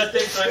play that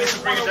thing, so I need to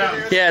bring it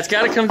down. Yeah, it's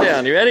got to come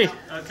down. You ready?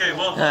 Okay,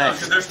 well, right.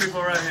 because there's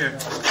people right here.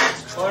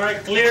 All right,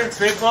 clear.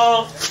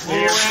 People,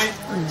 move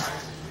away.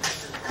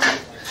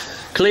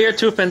 Clear,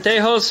 2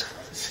 pentejos.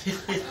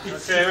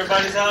 Okay,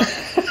 everybody's out.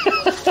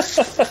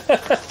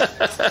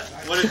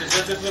 What is it?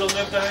 Just this little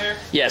lip down here?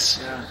 Yes.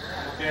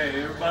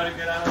 Okay, everybody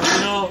get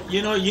out.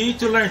 You need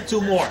to learn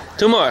 2 more.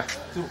 2 more.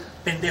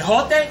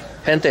 Pendejote, big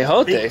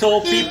Pentejote.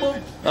 tall people.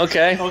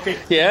 Okay. Okay.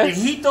 Yeah.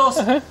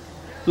 Pendejitos,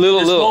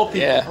 Little, small people.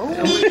 yeah.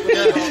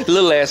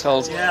 Little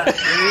assholes. yeah, there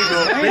you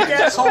go. Big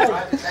asshole,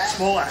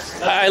 small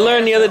asshole. I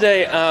learned the other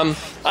day,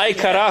 ay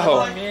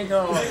carajo.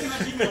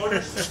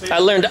 I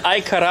learned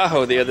ay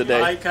carajo the other day.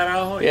 Ay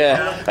carajo.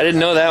 Yeah, I didn't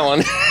know that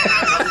one.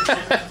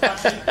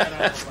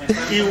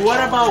 And what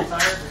about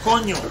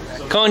coño?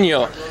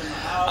 Coño.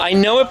 I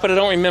know it, but I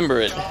don't remember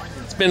it.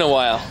 It's been a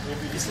while.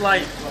 It's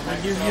like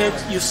when you hit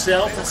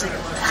yourself and say,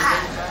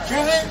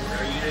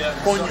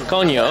 coño.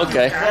 Coño,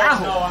 okay.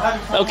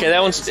 Carajo. Okay,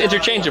 that one's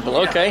interchangeable,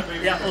 okay.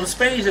 Yeah, on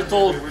Spanish it's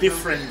all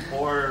different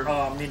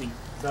meaning.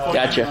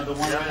 Gotcha.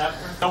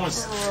 That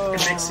one's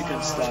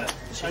Mexican style.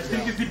 I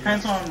think it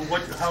depends on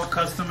how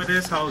custom it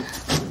is. How?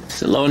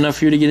 Is it low enough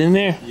for you to get in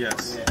there?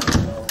 Yes.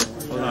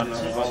 Hold on.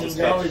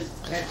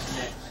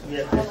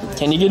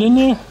 Can you get in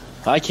there?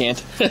 I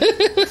can't. You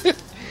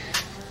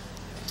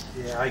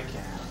Yeah, I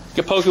can.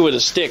 can poke it with a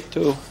stick,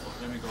 too.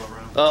 Let me go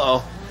around.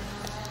 Uh-oh.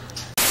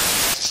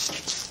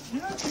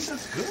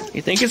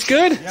 You think it's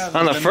good?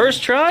 On the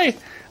first try?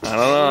 I don't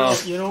know.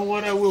 You know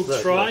what I will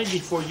try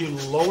before you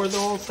lower the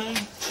whole thing?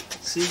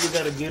 See, you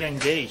got a good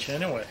engage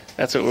anyway.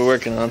 That's what we're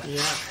working on.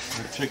 Yeah.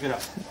 Check it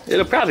out.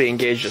 It'll probably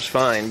engage just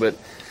fine, but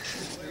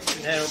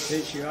That'll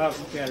piss you off.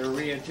 You gotta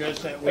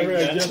readjust that weight.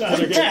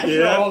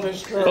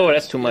 oh,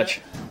 that's too much.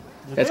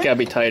 That's got to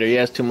be tighter.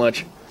 Yeah, it's too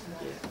much.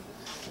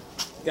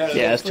 Yeah,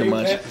 that's too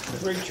much.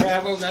 Free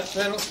travel, got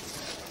settled.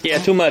 Yeah,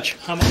 too much.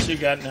 How much you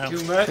got now?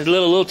 Too much. It's a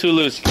little too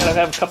loose. You gotta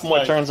have a couple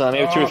more turns on.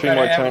 Maybe 2 or 3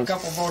 more Have turns. a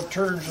couple more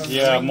turns. On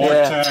Yeah, more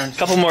Yeah, turns.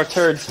 couple more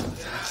turds.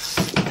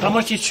 How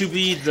much it should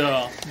be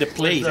the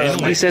plate?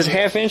 Anyway? He says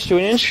 1/2 inch to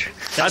 1 inch.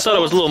 I thought it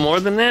was a little more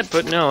than that,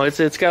 but no,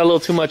 it's got a little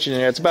too much in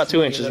there. It's about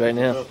 2 inches right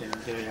now.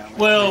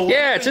 Well,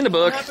 yeah, it's in the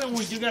book. What happened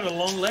when you got a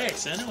long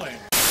legs anyway?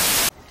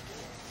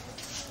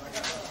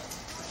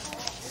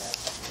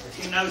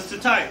 Now it's too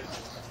tight.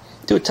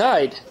 Too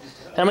tight?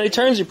 How many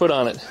turns you put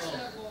on it?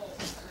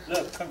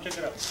 Look, come check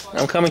it out.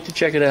 I'm coming to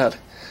check it out.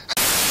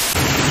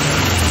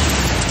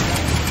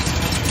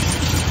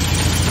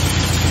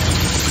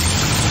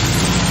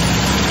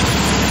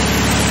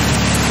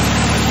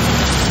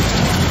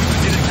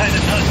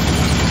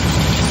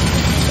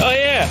 Oh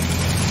yeah!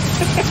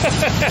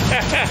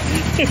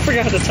 I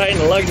forgot to tighten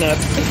the lug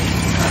nuts.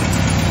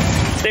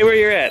 Stay where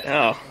you're at.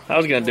 Oh, I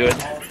was gonna do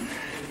it.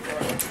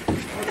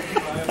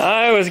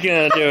 I was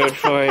gonna do it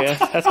for you.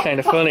 That's kind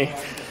of funny.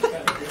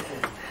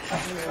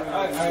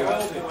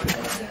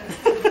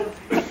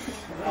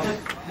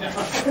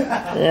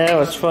 Yeah, it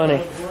was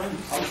funny.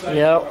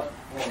 Yep.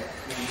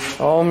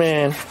 Oh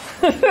man.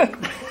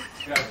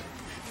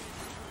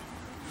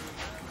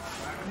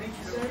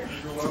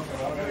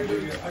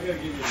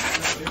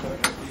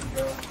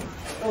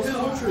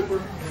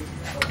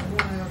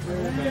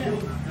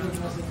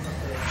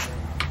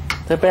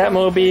 The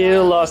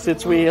Batmobile lost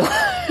its wheel.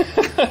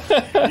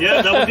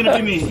 Yeah, that was gonna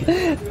be me.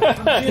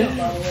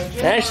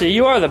 Actually,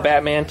 you are the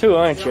Batman too,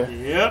 aren't you?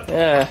 Yep.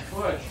 Yeah.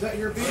 Is that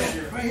your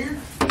beer right here?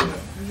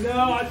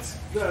 No, it's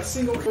the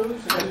single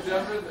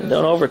solution.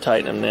 Don't over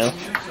tighten them now.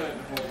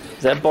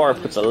 That bar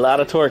puts a lot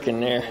of torque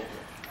in there.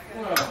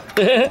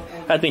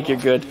 I think you're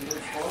good.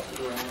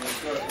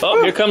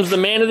 Oh, here comes the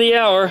man of the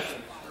hour.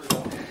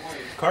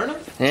 Cardinal?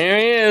 There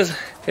he is.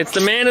 It's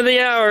the man of the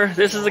hour.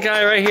 This is the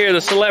guy right here,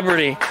 the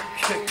celebrity.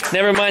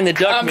 Never mind the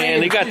duck man.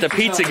 They got the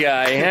pizza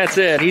guy. That's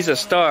it. He's a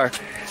star.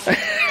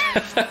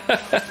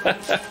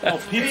 Oh,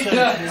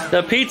 pizza.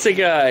 The pizza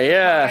guy,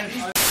 yeah.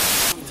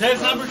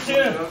 Test number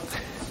 2.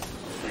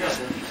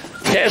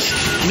 Test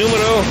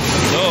numero 2.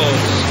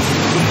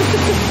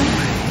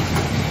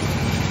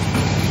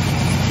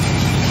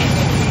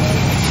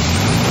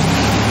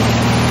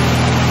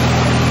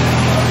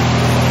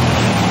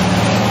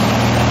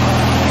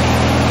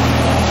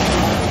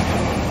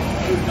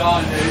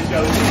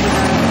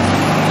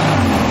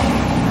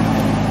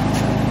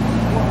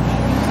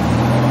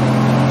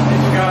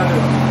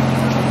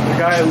 The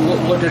guy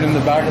looking in the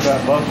back of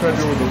that bus right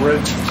there with the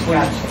red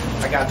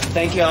sleeves. I got you.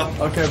 Thank you.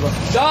 Okay, bro.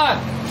 Don,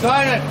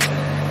 sign it.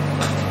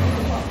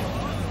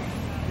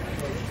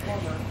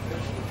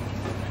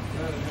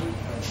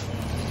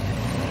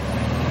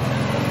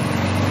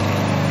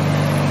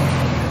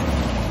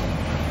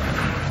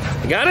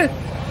 You got it?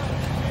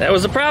 That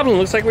was the problem.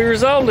 Looks like we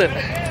resolved it.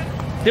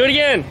 Do it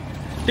again.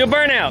 Do a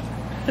burnout.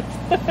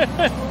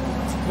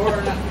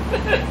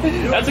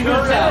 That's a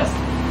good test.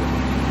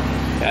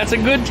 That's a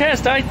good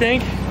test, I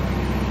think.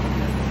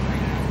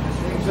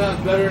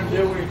 Sounds better than it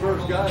did when he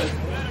first got it.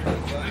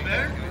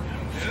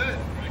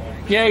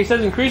 Yeah, he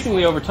says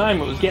increasingly over time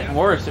it was getting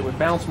worse. It would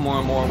bounce more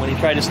and more when he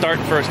tried to start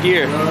in first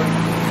gear.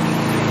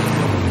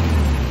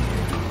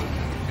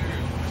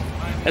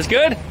 That's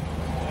good?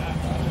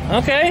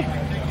 Okay.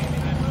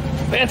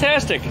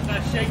 Fantastic. It's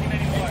not shaking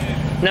anymore.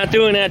 Not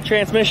doing that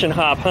transmission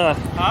hop, huh?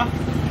 Huh?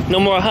 No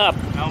more hop.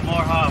 No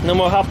more hop. No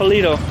more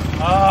hopalito.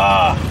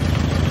 Ah.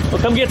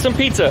 Well, come get some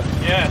pizza.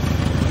 Yeah.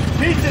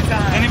 Pizza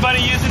time.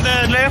 Anybody using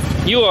the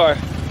lift? You are.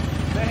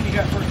 Then you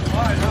got first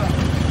line, huh?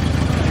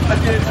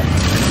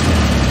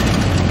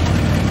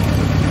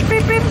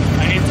 Beep, beep.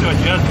 I need to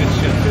adjust this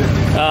shit.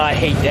 I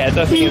hate that.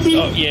 That thing is,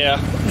 oh, yeah.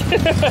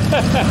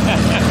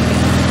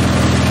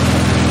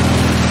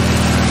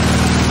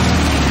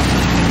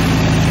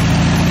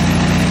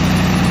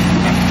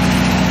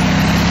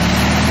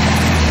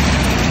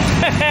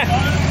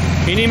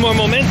 You need more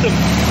momentum.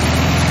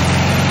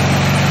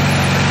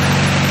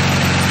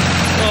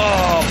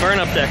 Oh, burn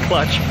up that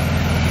clutch.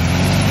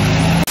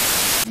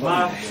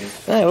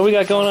 Hey, what we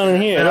got going on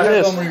in here? Look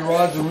at this.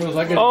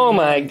 Oh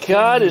my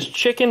God, there's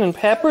chicken and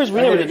peppers?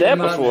 We never did that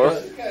before.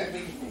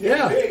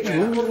 Yeah.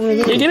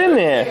 You get in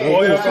there.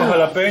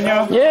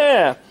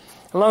 Yeah.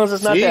 As long as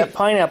it's not that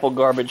pineapple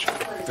garbage.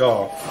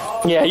 Oh.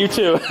 Yeah, you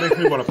too. Makes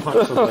me want to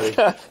punch somebody.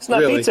 It's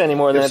not pizza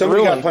anymore, then. If It's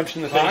somebody ruined. got punched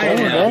in the face.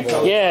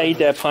 Yeah, eat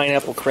that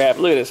pineapple crap.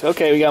 Look at this.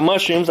 Okay, we got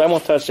mushrooms. I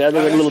won't touch that.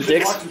 They're like little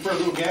dicks.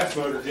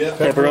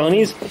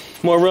 Pepperonis.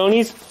 More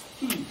ronies.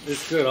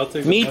 It's good. I'll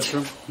take Meat. the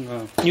mushroom.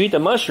 No. You eat the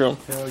mushroom.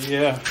 Hell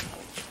yeah.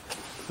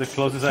 The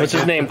closest What's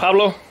his name?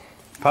 Pablo?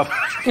 Pablo.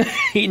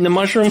 Eating the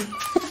mushroom.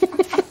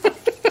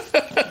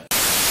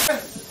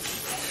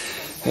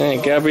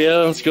 Alright,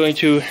 Gabriel is going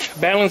to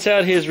balance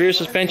out his rear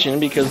suspension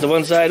because the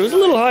one side was a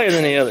little higher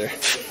than the other.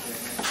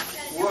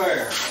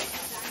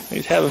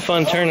 He's having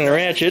fun turning the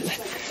ratchet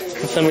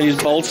with some of these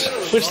bolts,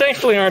 which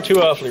thankfully aren't too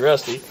awfully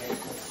rusty.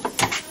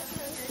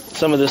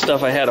 Some of this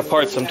stuff I had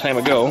apart some time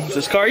ago.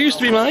 This car used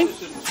to be mine.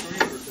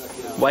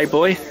 White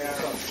boy.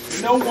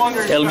 El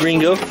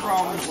Gringo.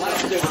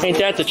 Ain't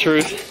that the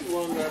truth?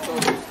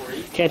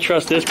 Can't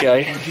trust this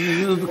guy. Do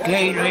you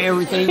lubricate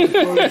everything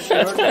before you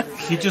start?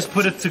 He just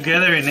put it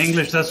together in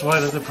English, that's why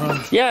there's a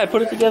problem. Yeah, I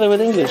put it together with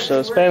English,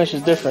 so Spanish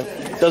is different.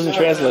 It doesn't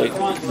translate.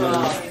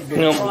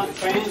 No.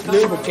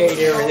 Lubricate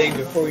everything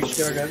before you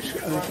start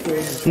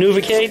unscrewing.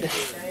 Nuvicate?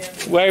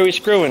 Why are we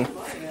screwing?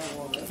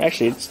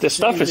 Actually, the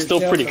stuff is still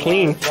pretty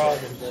clean.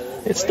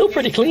 It's still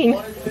pretty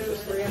clean.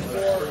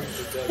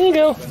 There you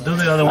go. Do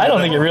the other one. I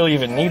don't think it really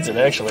even needs it,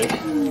 actually.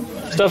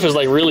 Stuff is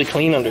like really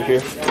clean under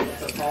here.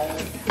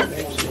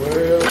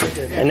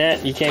 And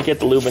that, you can't get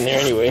the lube in there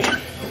anyway.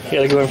 You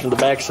gotta go in from the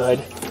back side.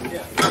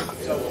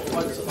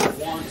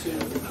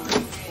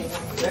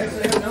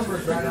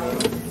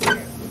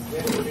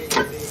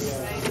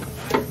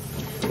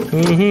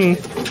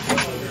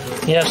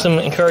 You have some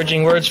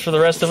encouraging words for the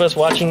rest of us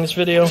watching this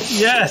video?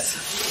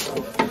 Yes!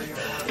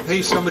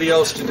 Pay somebody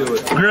else to do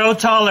it. Grow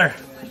taller.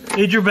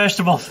 Eat your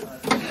vegetables. Is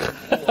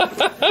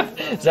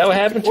that what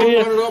happened to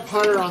you? Put it up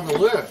higher on the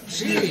lift.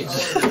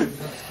 Jeez.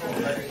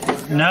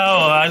 No,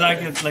 I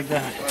like it like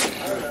that.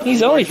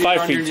 He's only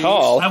 5 feet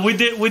tall. We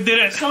did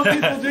it. Some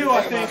people do,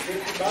 I think.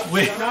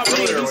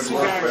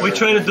 We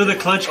tried to do the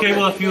clutch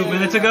cable a few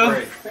minutes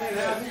ago.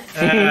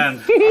 And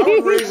I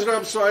would raise it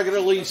up so I could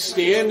at least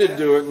stand and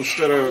do it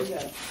instead of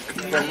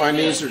my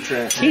knees are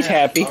trapped. He's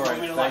happy. He's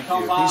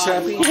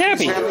happy? He's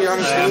happy. He's happy on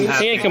his knees?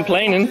 He ain't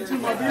complaining.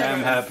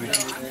 I'm happy.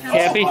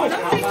 Happy?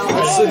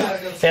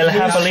 El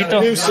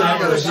Japalito?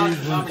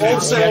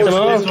 Old sailors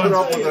wouldn't put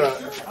up with that.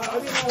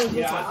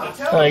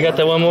 Oh, you got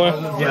that one more?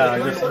 Yeah, I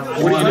just...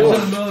 What are you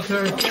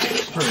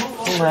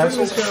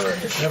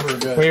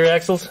doing? Rear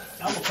axles?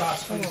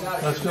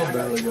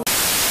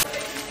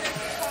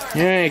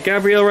 Alright,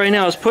 Gabriel right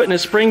now is putting a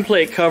spring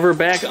plate cover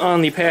back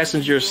on the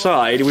passenger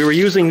side. We were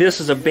using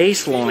this as a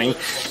baseline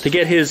to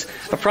get his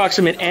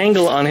approximate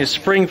angle on his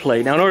spring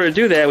plate. Now in order to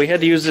do that, we had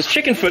to use this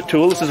chicken foot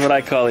tool. This is what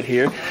I call it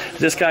here.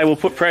 This guy will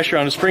put pressure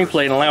on the spring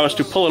plate and allow us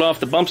to pull it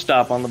off the bump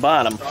stop on the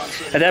bottom.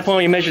 At that point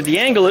we measured the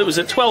angle. It was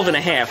at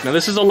 12.5. Now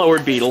this is a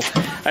lowered Beetle.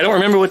 I don't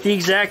remember what the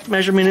exact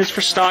measurement is for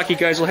stock. You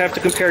guys will have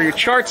to compare your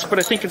charts, but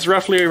I think it's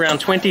roughly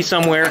around 20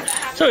 somewhere.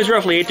 So he's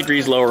roughly 8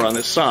 degrees lower on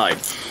this side.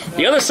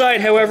 The other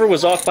side, however,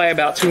 was off by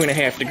about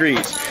 2.5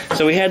 degrees.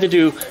 So we had to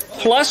do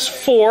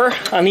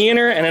 +4 on the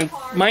inner and then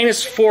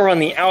 -4 on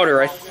the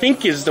outer, I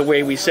think is the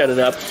way we set it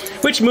up,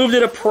 which moved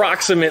it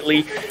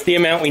approximately the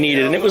amount we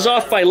needed. And it was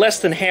off by less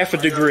than ½ a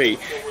degree,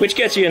 which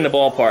gets you in the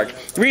ballpark.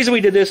 The reason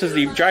we did this is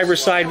the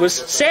driver's side was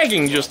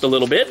sagging just a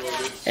little bit,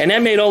 and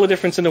that made all the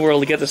difference in the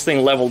world to get this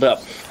thing leveled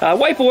up.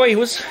 White Boy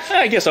was,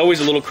 I guess,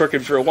 always a little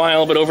crooked for a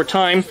while, but over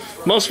time,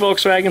 most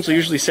Volkswagens will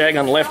usually sag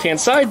on the left-hand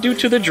side due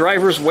to the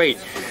driver's weight.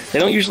 They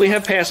don't usually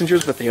have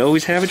passengers, but they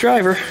always have a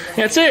driver.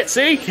 That's it,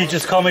 see? He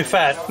just called me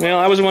fat. Well,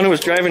 I was the one who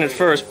was driving it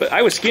first, but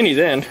I was skinny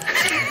then.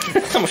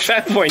 I'm a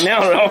fat boy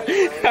now, though.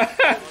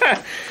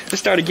 I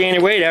started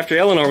gaining weight after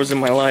Eleanor was in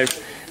my life.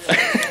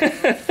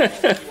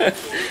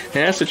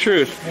 Yeah, that's the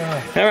truth.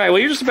 All right, well,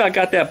 you just about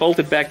got that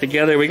bolted back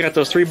together. We got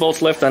those 3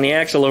 bolts left on the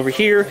axle over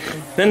here.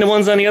 Then the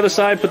ones on the other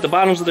side, put the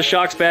bottoms of the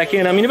shocks back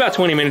in. I mean, about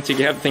 20 minutes you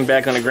can have the thing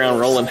back on the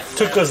ground rolling.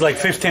 Took us like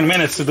 15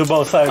 minutes to do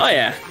both sides. Oh,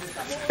 yeah.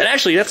 And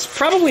actually, that's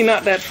probably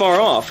not that far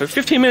off.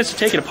 15 minutes to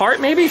take it apart,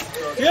 maybe?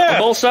 Yeah. On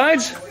both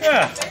sides?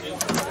 Yeah.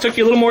 Took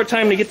you a little more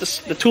time to get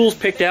the tools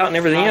picked out and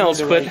everything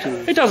else, but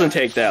it doesn't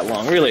take that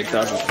long. Really, it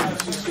doesn't.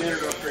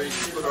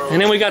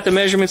 And then we got the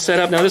measurements set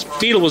up. Now, this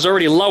Beetle was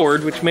already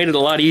lowered, which made it a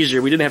lot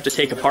easier. We didn't have to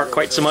take apart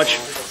quite so much.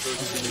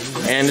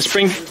 And the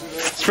spring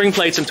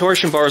plates and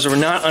torsion bars were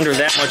not under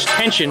that much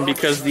tension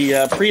because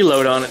the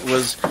preload on it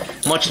was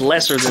much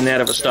lesser than that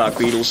of a stock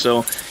Beetle.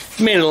 So it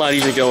made it a lot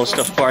easier to go with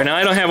stuff apart. Now,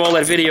 I don't have all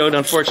that videoed,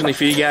 unfortunately,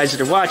 for you guys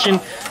that are watching,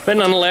 but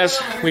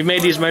nonetheless, we've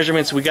made these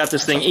measurements, we got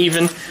this thing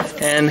even,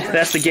 and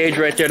that's the gauge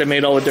right there that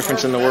made all the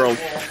difference in the world.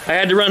 I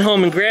had to run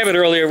home and grab it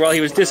earlier while he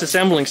was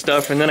disassembling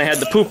stuff, and then I had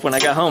to poop when I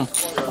got home.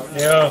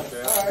 Yeah.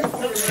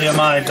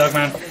 TMI,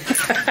 Duckman.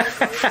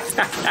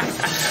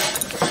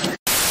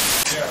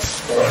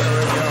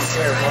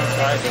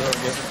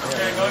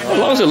 As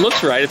long as it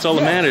looks right, it's all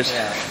that matters.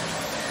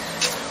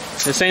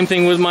 The same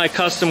thing with my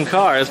custom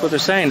car. That's what they're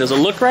saying. Does it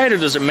look right or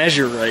does it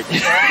measure right?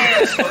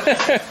 As long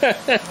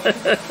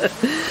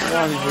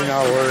as you're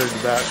not worried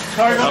about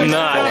I'm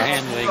not.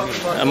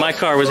 handling. My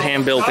car was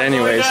hand-built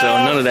anyway,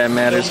 so none of that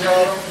matters.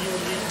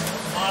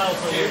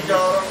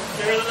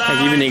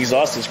 Like even the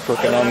exhaust is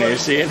crooked on there,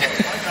 see it?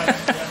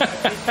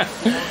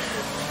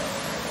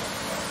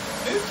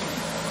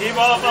 Keep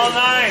off all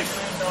night.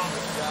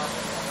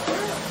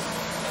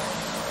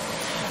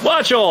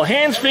 Watch all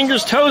hands,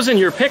 fingers, toes in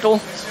your pickle.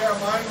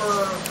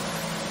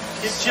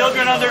 Keep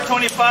children under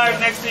 25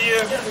 next to you.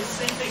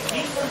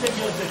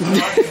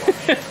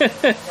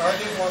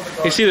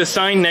 You see the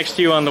sign next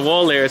to you on the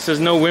wall there. It says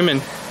no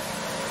women.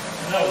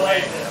 No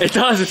way. It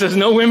does. It says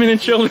no women and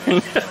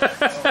children.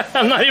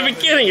 I'm not even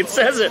kidding. It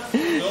says it. You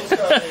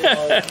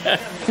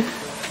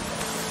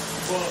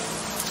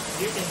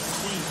can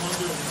see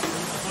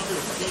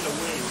 100 feet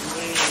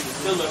away.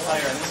 Still looks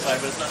higher on this side,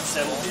 but it's not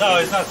settled. No,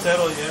 it's not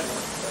settled yet.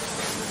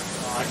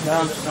 No,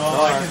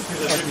 I can see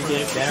the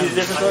difference. See the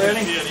difference already?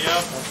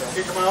 Yeah.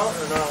 Kick them out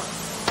or no?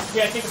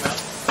 Yeah, kick them out.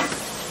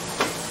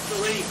 So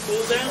when you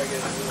pull down,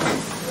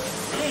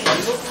 hey,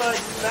 you look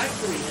like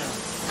factory now.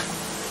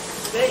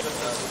 Stay.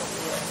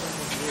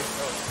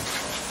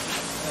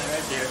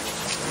 Right there.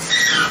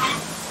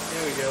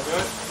 There we go.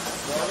 Good.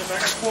 Rolling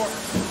back and forth.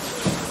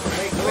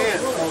 Hey, come in.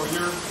 Oh,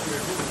 you're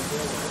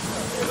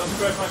here, don't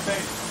scratch my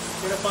face.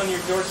 Get up on your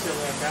door sill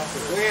there, after.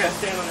 Yeah.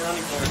 Stand on the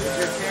running board. Is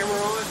your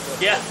camera on?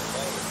 Yeah.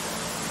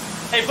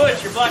 Hey,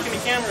 Butch, you're blocking the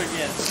camera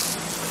again.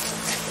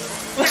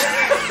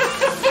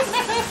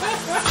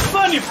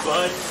 Funny,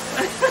 Bud.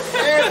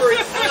 Every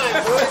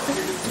time, Bud.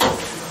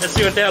 Let's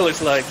see what that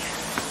looks like.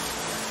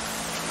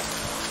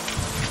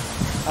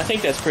 I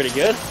think that's pretty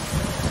good.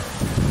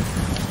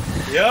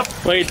 Yep.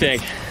 What do you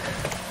think?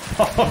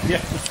 Oh,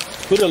 yeah.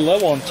 Put a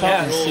level on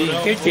top and see.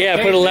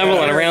 Yeah, put a level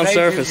on a round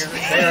surface.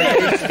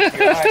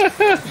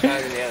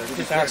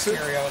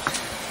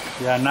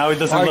 Yeah, now it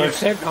doesn't look.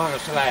 sitting on a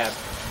slab.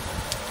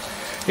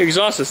 Your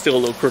exhaust is still a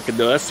little crooked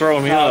though. That's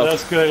throwing me No, off.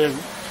 that's good.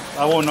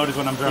 I won't notice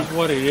when I'm drunk. That's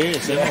what it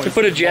is. To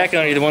put a jacket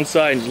on either one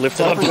side and lift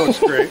it up. Looks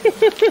great.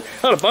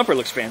 Oh, the bumper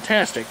looks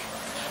fantastic.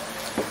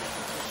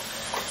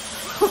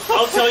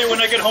 I'll tell you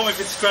when I get home if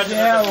it scratches.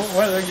 Yeah,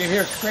 whether you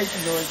hear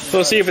scraping noise.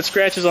 We'll see if it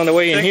scratches on the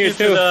way in Take here you to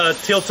too. the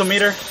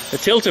tiltometer. The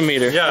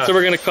tiltometer. Yeah. That's what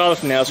we're going to call it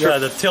from now. It's Yeah,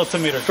 the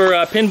tiltometer. for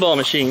pinball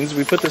machines.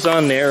 We put this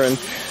on there and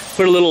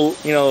put a little,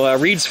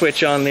 reed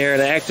switch on there,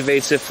 and it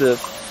activates if the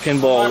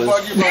pinball is.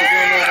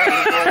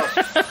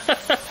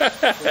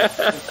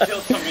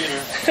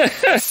 Tiltometer.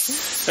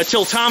 A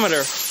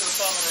tiltometer.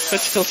 A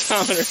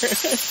tiltometer.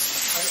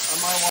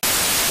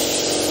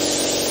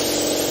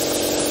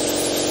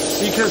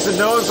 Because the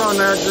nose on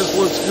that just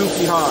looks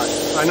goofy high.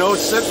 I know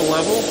it's sitting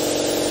level,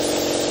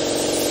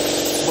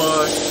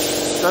 but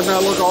doesn't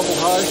that look awful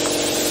high?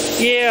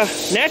 Yeah,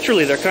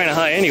 naturally they're kind of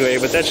high anyway,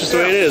 but that's just the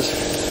way it is.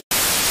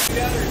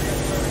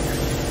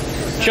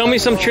 Show me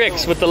some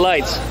tricks with the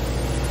lights.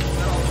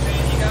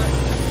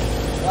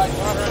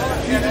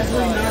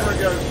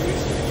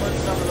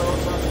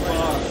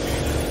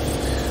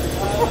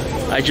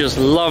 I just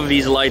love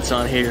these lights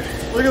on here.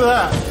 Look at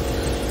that.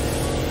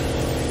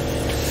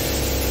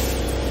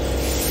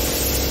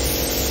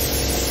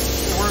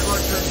 They work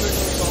like turn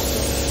signals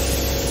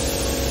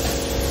also.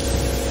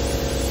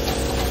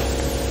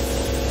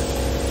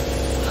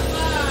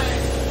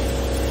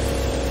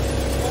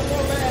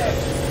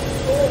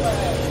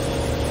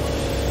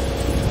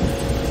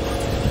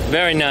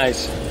 Very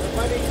nice.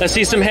 Let's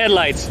see some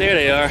headlights. There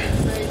they are.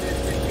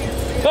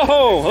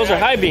 Oh, those are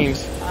high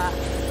beams.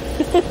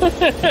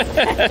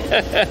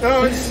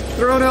 No, it's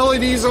throwing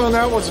LEDs on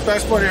that was the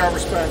best money I ever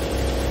spent.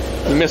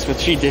 You missed what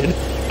she did.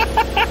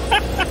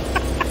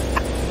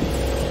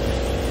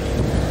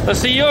 Let's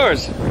see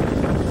yours.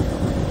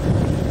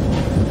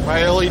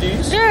 My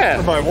LEDs? Yeah.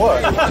 Or my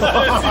what?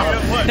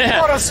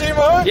 You want to see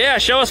mine? Yeah,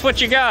 show us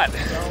what you got.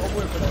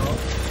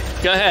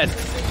 Go ahead.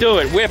 Do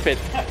it. Whip it.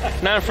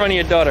 Not in front of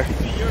your daughter.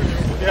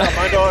 Yeah,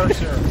 my daughter's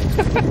here.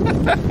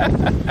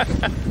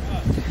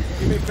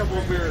 Give me a couple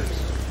of beers.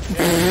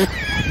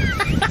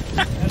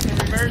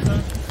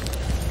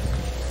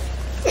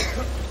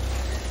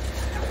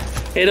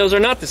 Hey, those are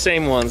not the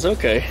same ones.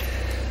 Okay.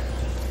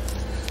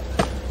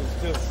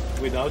 It's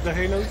just without the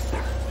halos.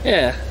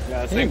 Yeah.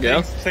 Yeah, There you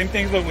go. Same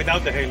things, but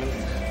without the halos.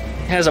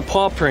 It has a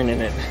paw print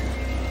in it.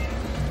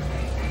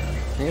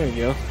 There we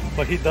go.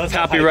 But he does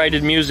have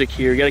Copyrighted music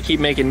here. You got to keep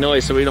making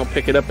noise so we don't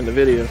pick it up in the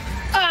video.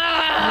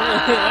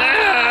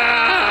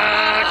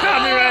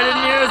 Copyrighted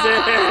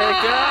music.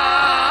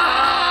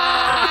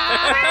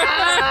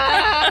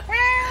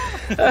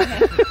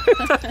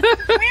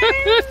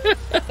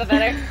 That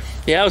better?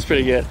 Yeah, that was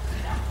pretty good.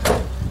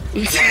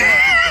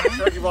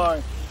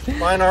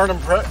 Mine aren't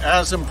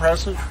as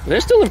impressive.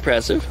 They're still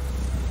impressive.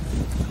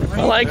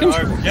 I like them.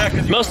 Yeah,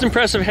 because Most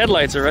impressive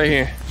headlights are right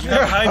here. you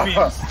have high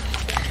beams.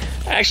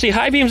 Actually,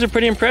 high beams are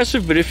pretty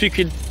impressive, but if you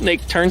could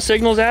make turn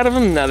signals out of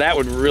them, now that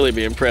would really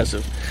be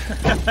impressive.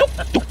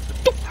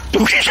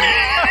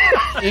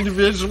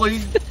 Individually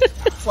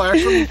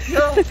flash them.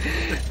 Yeah.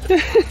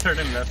 Turn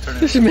in left, turn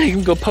in This should make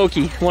them go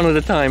pokey one at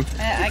a time.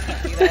 I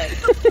can't do that.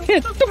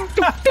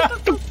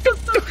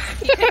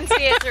 You couldn't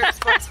see it through a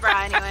sports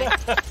bra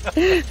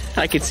anyway.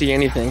 I could see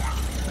anything.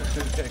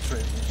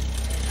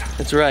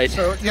 That's right.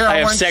 So, yeah, I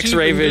have went cheap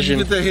X-ray and vision.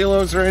 Didn't get the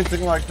halos or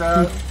anything like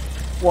that.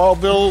 While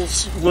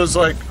Bill's was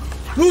like,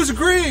 "Who's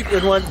great?"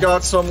 and went and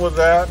got some with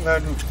that, and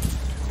then.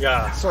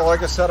 Yeah. So,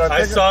 like I said, I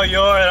think saw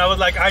yours and I was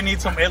like, I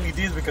need some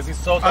LEDs because he's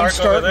so I'm dark over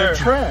starting there. a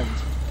trend.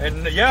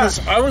 And yeah. Because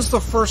I was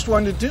the first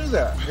one to do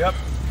that. Yep.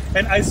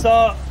 And I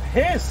saw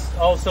his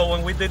also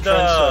when we did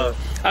the.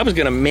 I was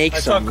gonna make I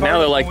saw some. Now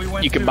they're like when we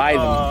went you could to, buy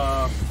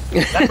them.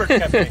 Leopard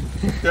Cafe.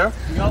 Yeah.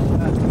 We also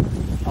had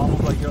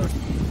almost like yours.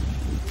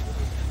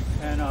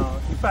 And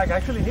in fact,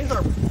 actually, his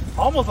are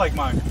almost like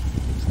mine.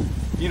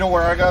 You know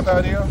where I got the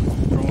idea?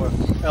 From what?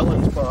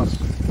 Ellen's bus.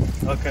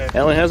 Okay.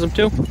 Ellen has them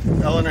too.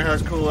 Ellen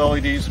has cool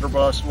LEDs in her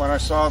bus. When I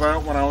saw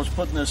that, when I was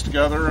putting this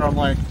together, I'm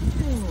like,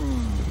 Yeah,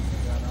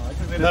 no, I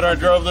just didn't And then I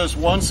drove this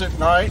once at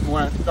night and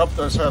went up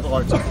those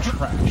headlights like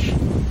trash.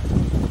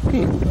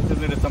 Just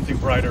needed something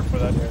brighter for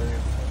that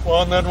area.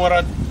 Well, and then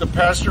when the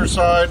passenger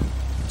side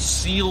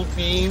sealed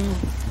beam,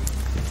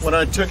 when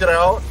I took it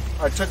out,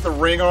 I took the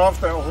ring off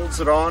that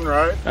holds it on,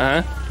 right?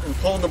 And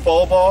pulling the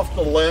bulb off,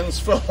 the lens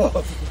fell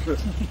off.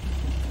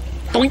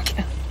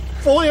 Boink.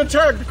 Fully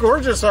intact,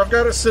 gorgeous. I've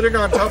got it sitting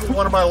on top of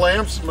one of my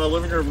lamps in my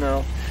living room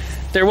now.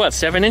 They're what,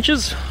 7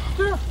 inches?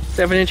 Yeah.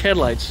 7-inch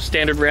headlights,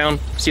 standard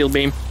round sealed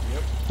beam.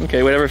 Yep.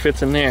 Okay, whatever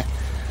fits in there.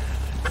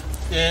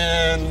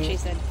 And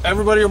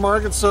everybody who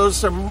markets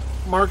those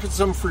markets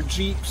them for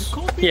Jeeps.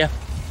 Yeah.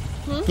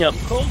 Yep.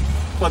 Cool.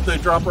 But they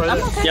drop right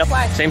in. Yep.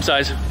 Same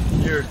size.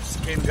 Your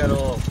skin got a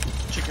little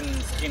chicken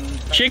skin.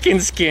 Chicken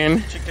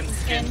skin. Chicken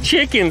skin.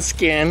 Chicken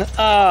skin.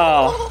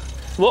 Oh.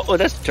 Whoa,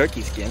 that's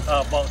turkey skin.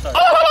 Well,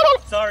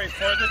 sorry.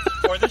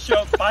 For the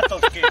show,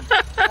 pato skin.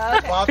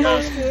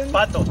 Vato skin?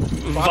 Pato.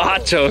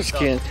 Vato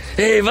skin.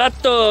 Hey,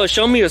 Vato,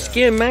 show me your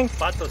skin, man.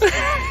 Pato skin.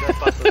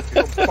 Pato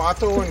skin.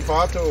 Pato and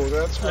Vato,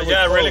 that's really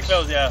yeah, close. really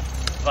close, yeah.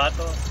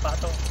 Vato,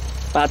 pato.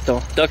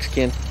 Vato, duck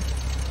skin.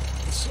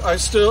 I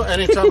still,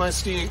 anytime I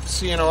see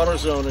an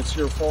AutoZone, it's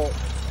your fault.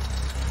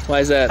 Why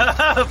is that?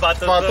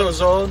 Vato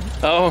Zone.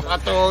 Oh,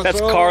 Vato that's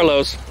Zone.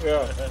 Carlos.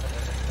 Yeah.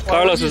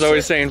 Carlos was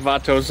always saying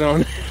Vato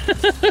Zone.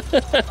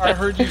 I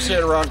heard you say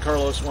it around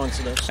Carlos once.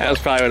 That was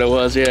probably what it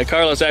was, yeah.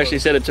 Carlos actually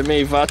said it to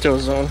me, Vato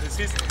Zone.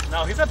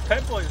 No, he's a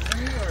Pep Boy, isn't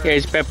he? Yeah,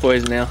 he's Pep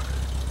Boys now.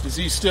 Is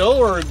he still,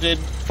 or did...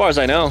 As far as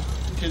I know.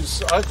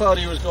 Because I thought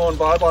he was going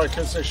bye-bye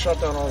because they shut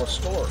down all the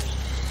stores.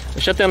 They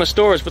shut down the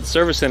stores, but the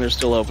service center's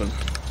still open.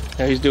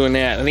 Yeah, he's doing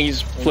that. I think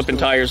he's flipping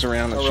tires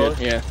around and shit,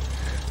 yeah.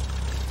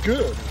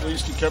 Good. At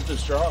least he kept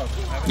his job.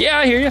 Yeah,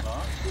 I hear you.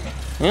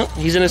 Well,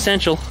 he's an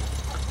essential.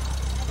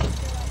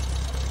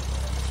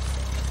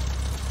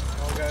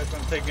 Oh, guys,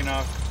 I'm taking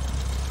off.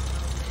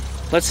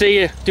 Let's see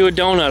you do a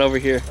donut over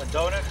here. A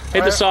donut?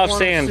 Hit the soft I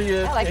sand. See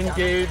it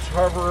engage,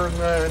 hover, and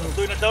then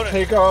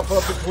take off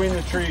up between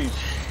the trees.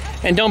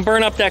 And don't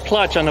burn up that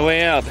clutch on the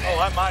way out. Oh,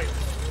 I might.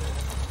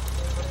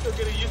 I'm still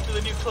getting used to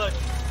the new clutch.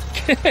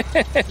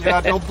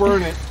 Yeah, don't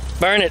burn it.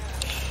 Burn it.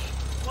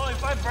 Well,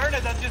 if I burn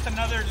it, that's just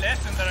another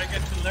lesson that I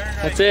get to learn.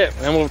 That's it.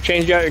 And we'll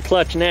change out your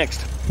clutch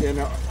next. You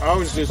know, I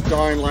was just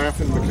dying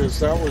laughing because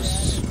that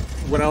was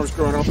when I was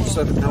growing up in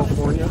Southern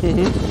California.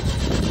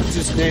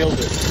 Just nailed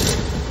it.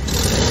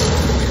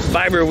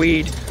 Fiber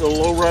weed. The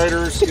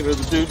lowriders, you know,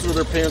 the dudes with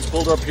their pants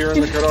pulled up here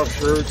and the cut-off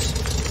shirts.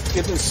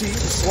 Get the seat and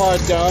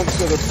slide down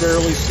so they're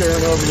barely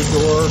staring over the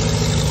door.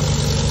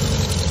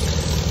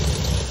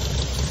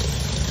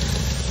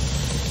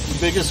 The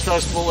biggest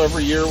festival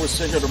every year was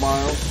Cinco de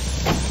Mayo.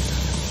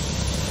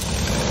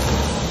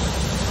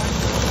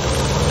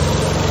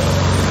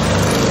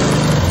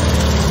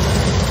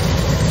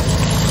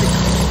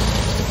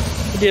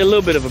 You did a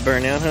little bit of a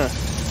burnout, huh?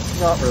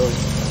 Not really.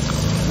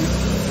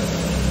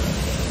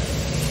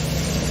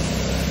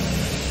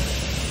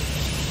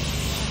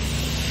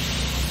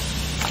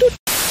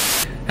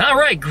 All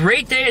right,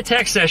 great day at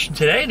tech session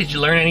today. Did you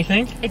learn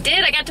anything? I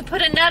did. I got to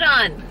put a nut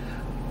on.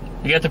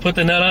 You got to put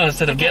the nut on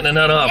instead of getting a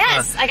nut off.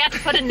 Yes, huh? I got to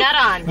put a nut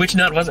on. Which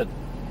nut was it?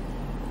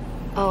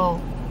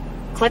 Oh,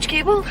 clutch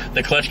cable?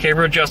 The clutch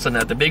cable adjustment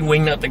nut, the big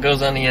wing nut that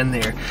goes on the end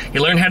there.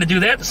 You learn how to do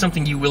that. That's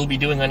something you will be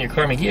doing on your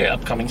Car McGee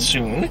upcoming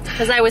soon.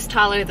 Because I was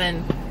taller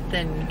than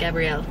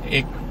Gabrielle.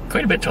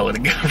 Quite a bit taller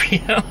than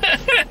Gabrielle.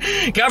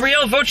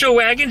 Gabrielle Vocho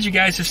Wagons, you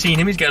guys have seen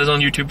him. He's got his own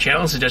YouTube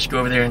channel. I suggest you go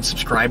over there and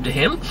subscribe to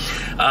him.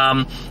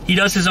 He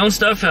does his own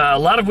stuff, a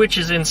lot of which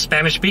is in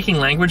Spanish-speaking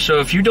language.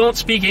 So if you don't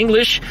speak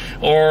English,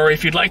 or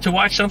if you'd like to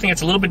watch something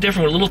that's a little bit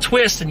different with a little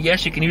twist, and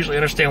yes, you can usually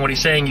understand what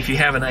he's saying if you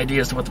have an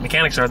idea as to what the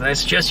mechanics are, then I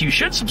suggest you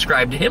should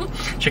subscribe to him.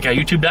 Check out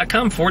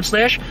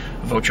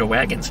youtube.com/Vocho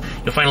Wagons.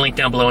 You'll find a link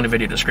down below in the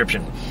video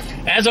description.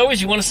 As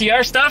always, you want to see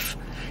our stuff?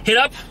 Hit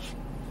up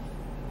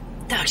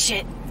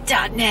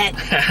Dogshit.net.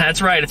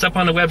 That's right, it's up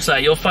on the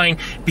website. You'll find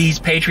Bee's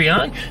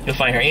Patreon, you'll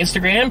find her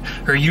Instagram,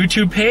 her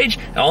YouTube page,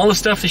 all the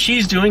stuff that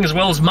she's doing, as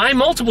well as my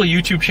multiple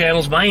YouTube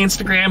channels, my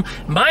Instagram,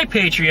 my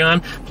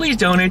Patreon. Please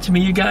donate to me,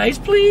 you guys.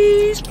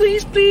 Please,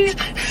 please, please.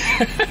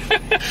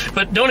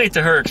 But donate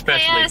to her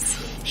especially. Yes.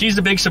 She's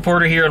the big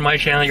supporter here on my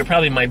channel. You're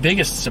probably my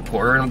biggest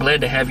supporter, and I'm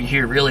glad to have you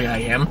here. Really, I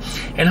am.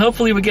 And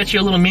hopefully we'll get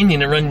you a little minion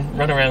to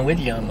run around with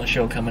you on the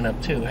show coming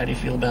up, too. How do you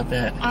feel about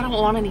that? I don't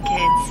want any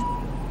kids.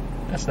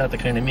 That's not the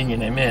kind of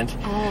minion I meant.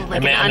 Oh,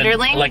 like an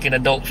underling? Like an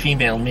adult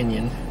female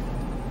minion.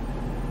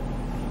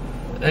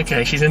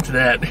 Okay, she's into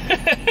that.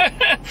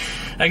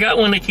 I got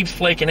one that keeps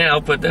flaking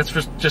out, but that's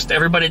just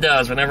everybody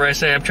does. Whenever I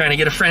say I'm trying to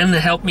get a friend to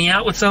help me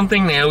out with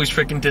something, they always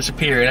freaking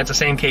disappear. And that's the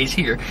same case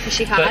here. Is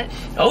she hot?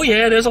 Oh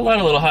yeah, there's a lot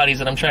of little hotties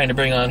that I'm trying to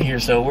bring on here,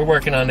 so we're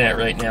working on that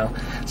right now.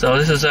 So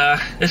this is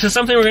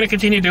something we're going to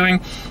continue doing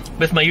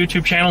with my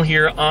YouTube channel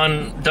here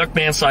on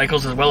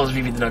DuckmanCycles, as well as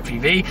VV the Duck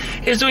VV,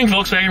 is doing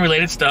Volkswagen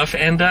related stuff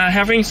and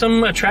having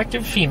some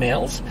attractive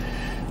females,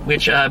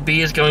 which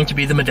B is going to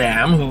be the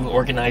madame who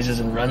organizes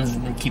and runs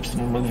and keeps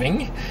them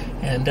moving,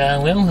 and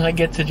well, I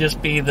get to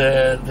just be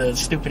the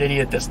stupid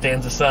idiot that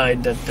stands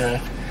aside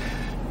that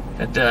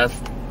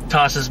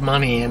tosses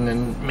money in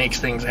and makes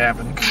things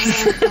happen.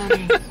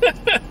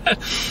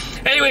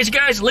 Anyways,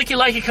 guys, like,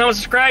 comment,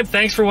 subscribe.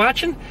 Thanks for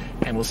watching,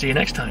 and we'll see you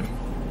next time.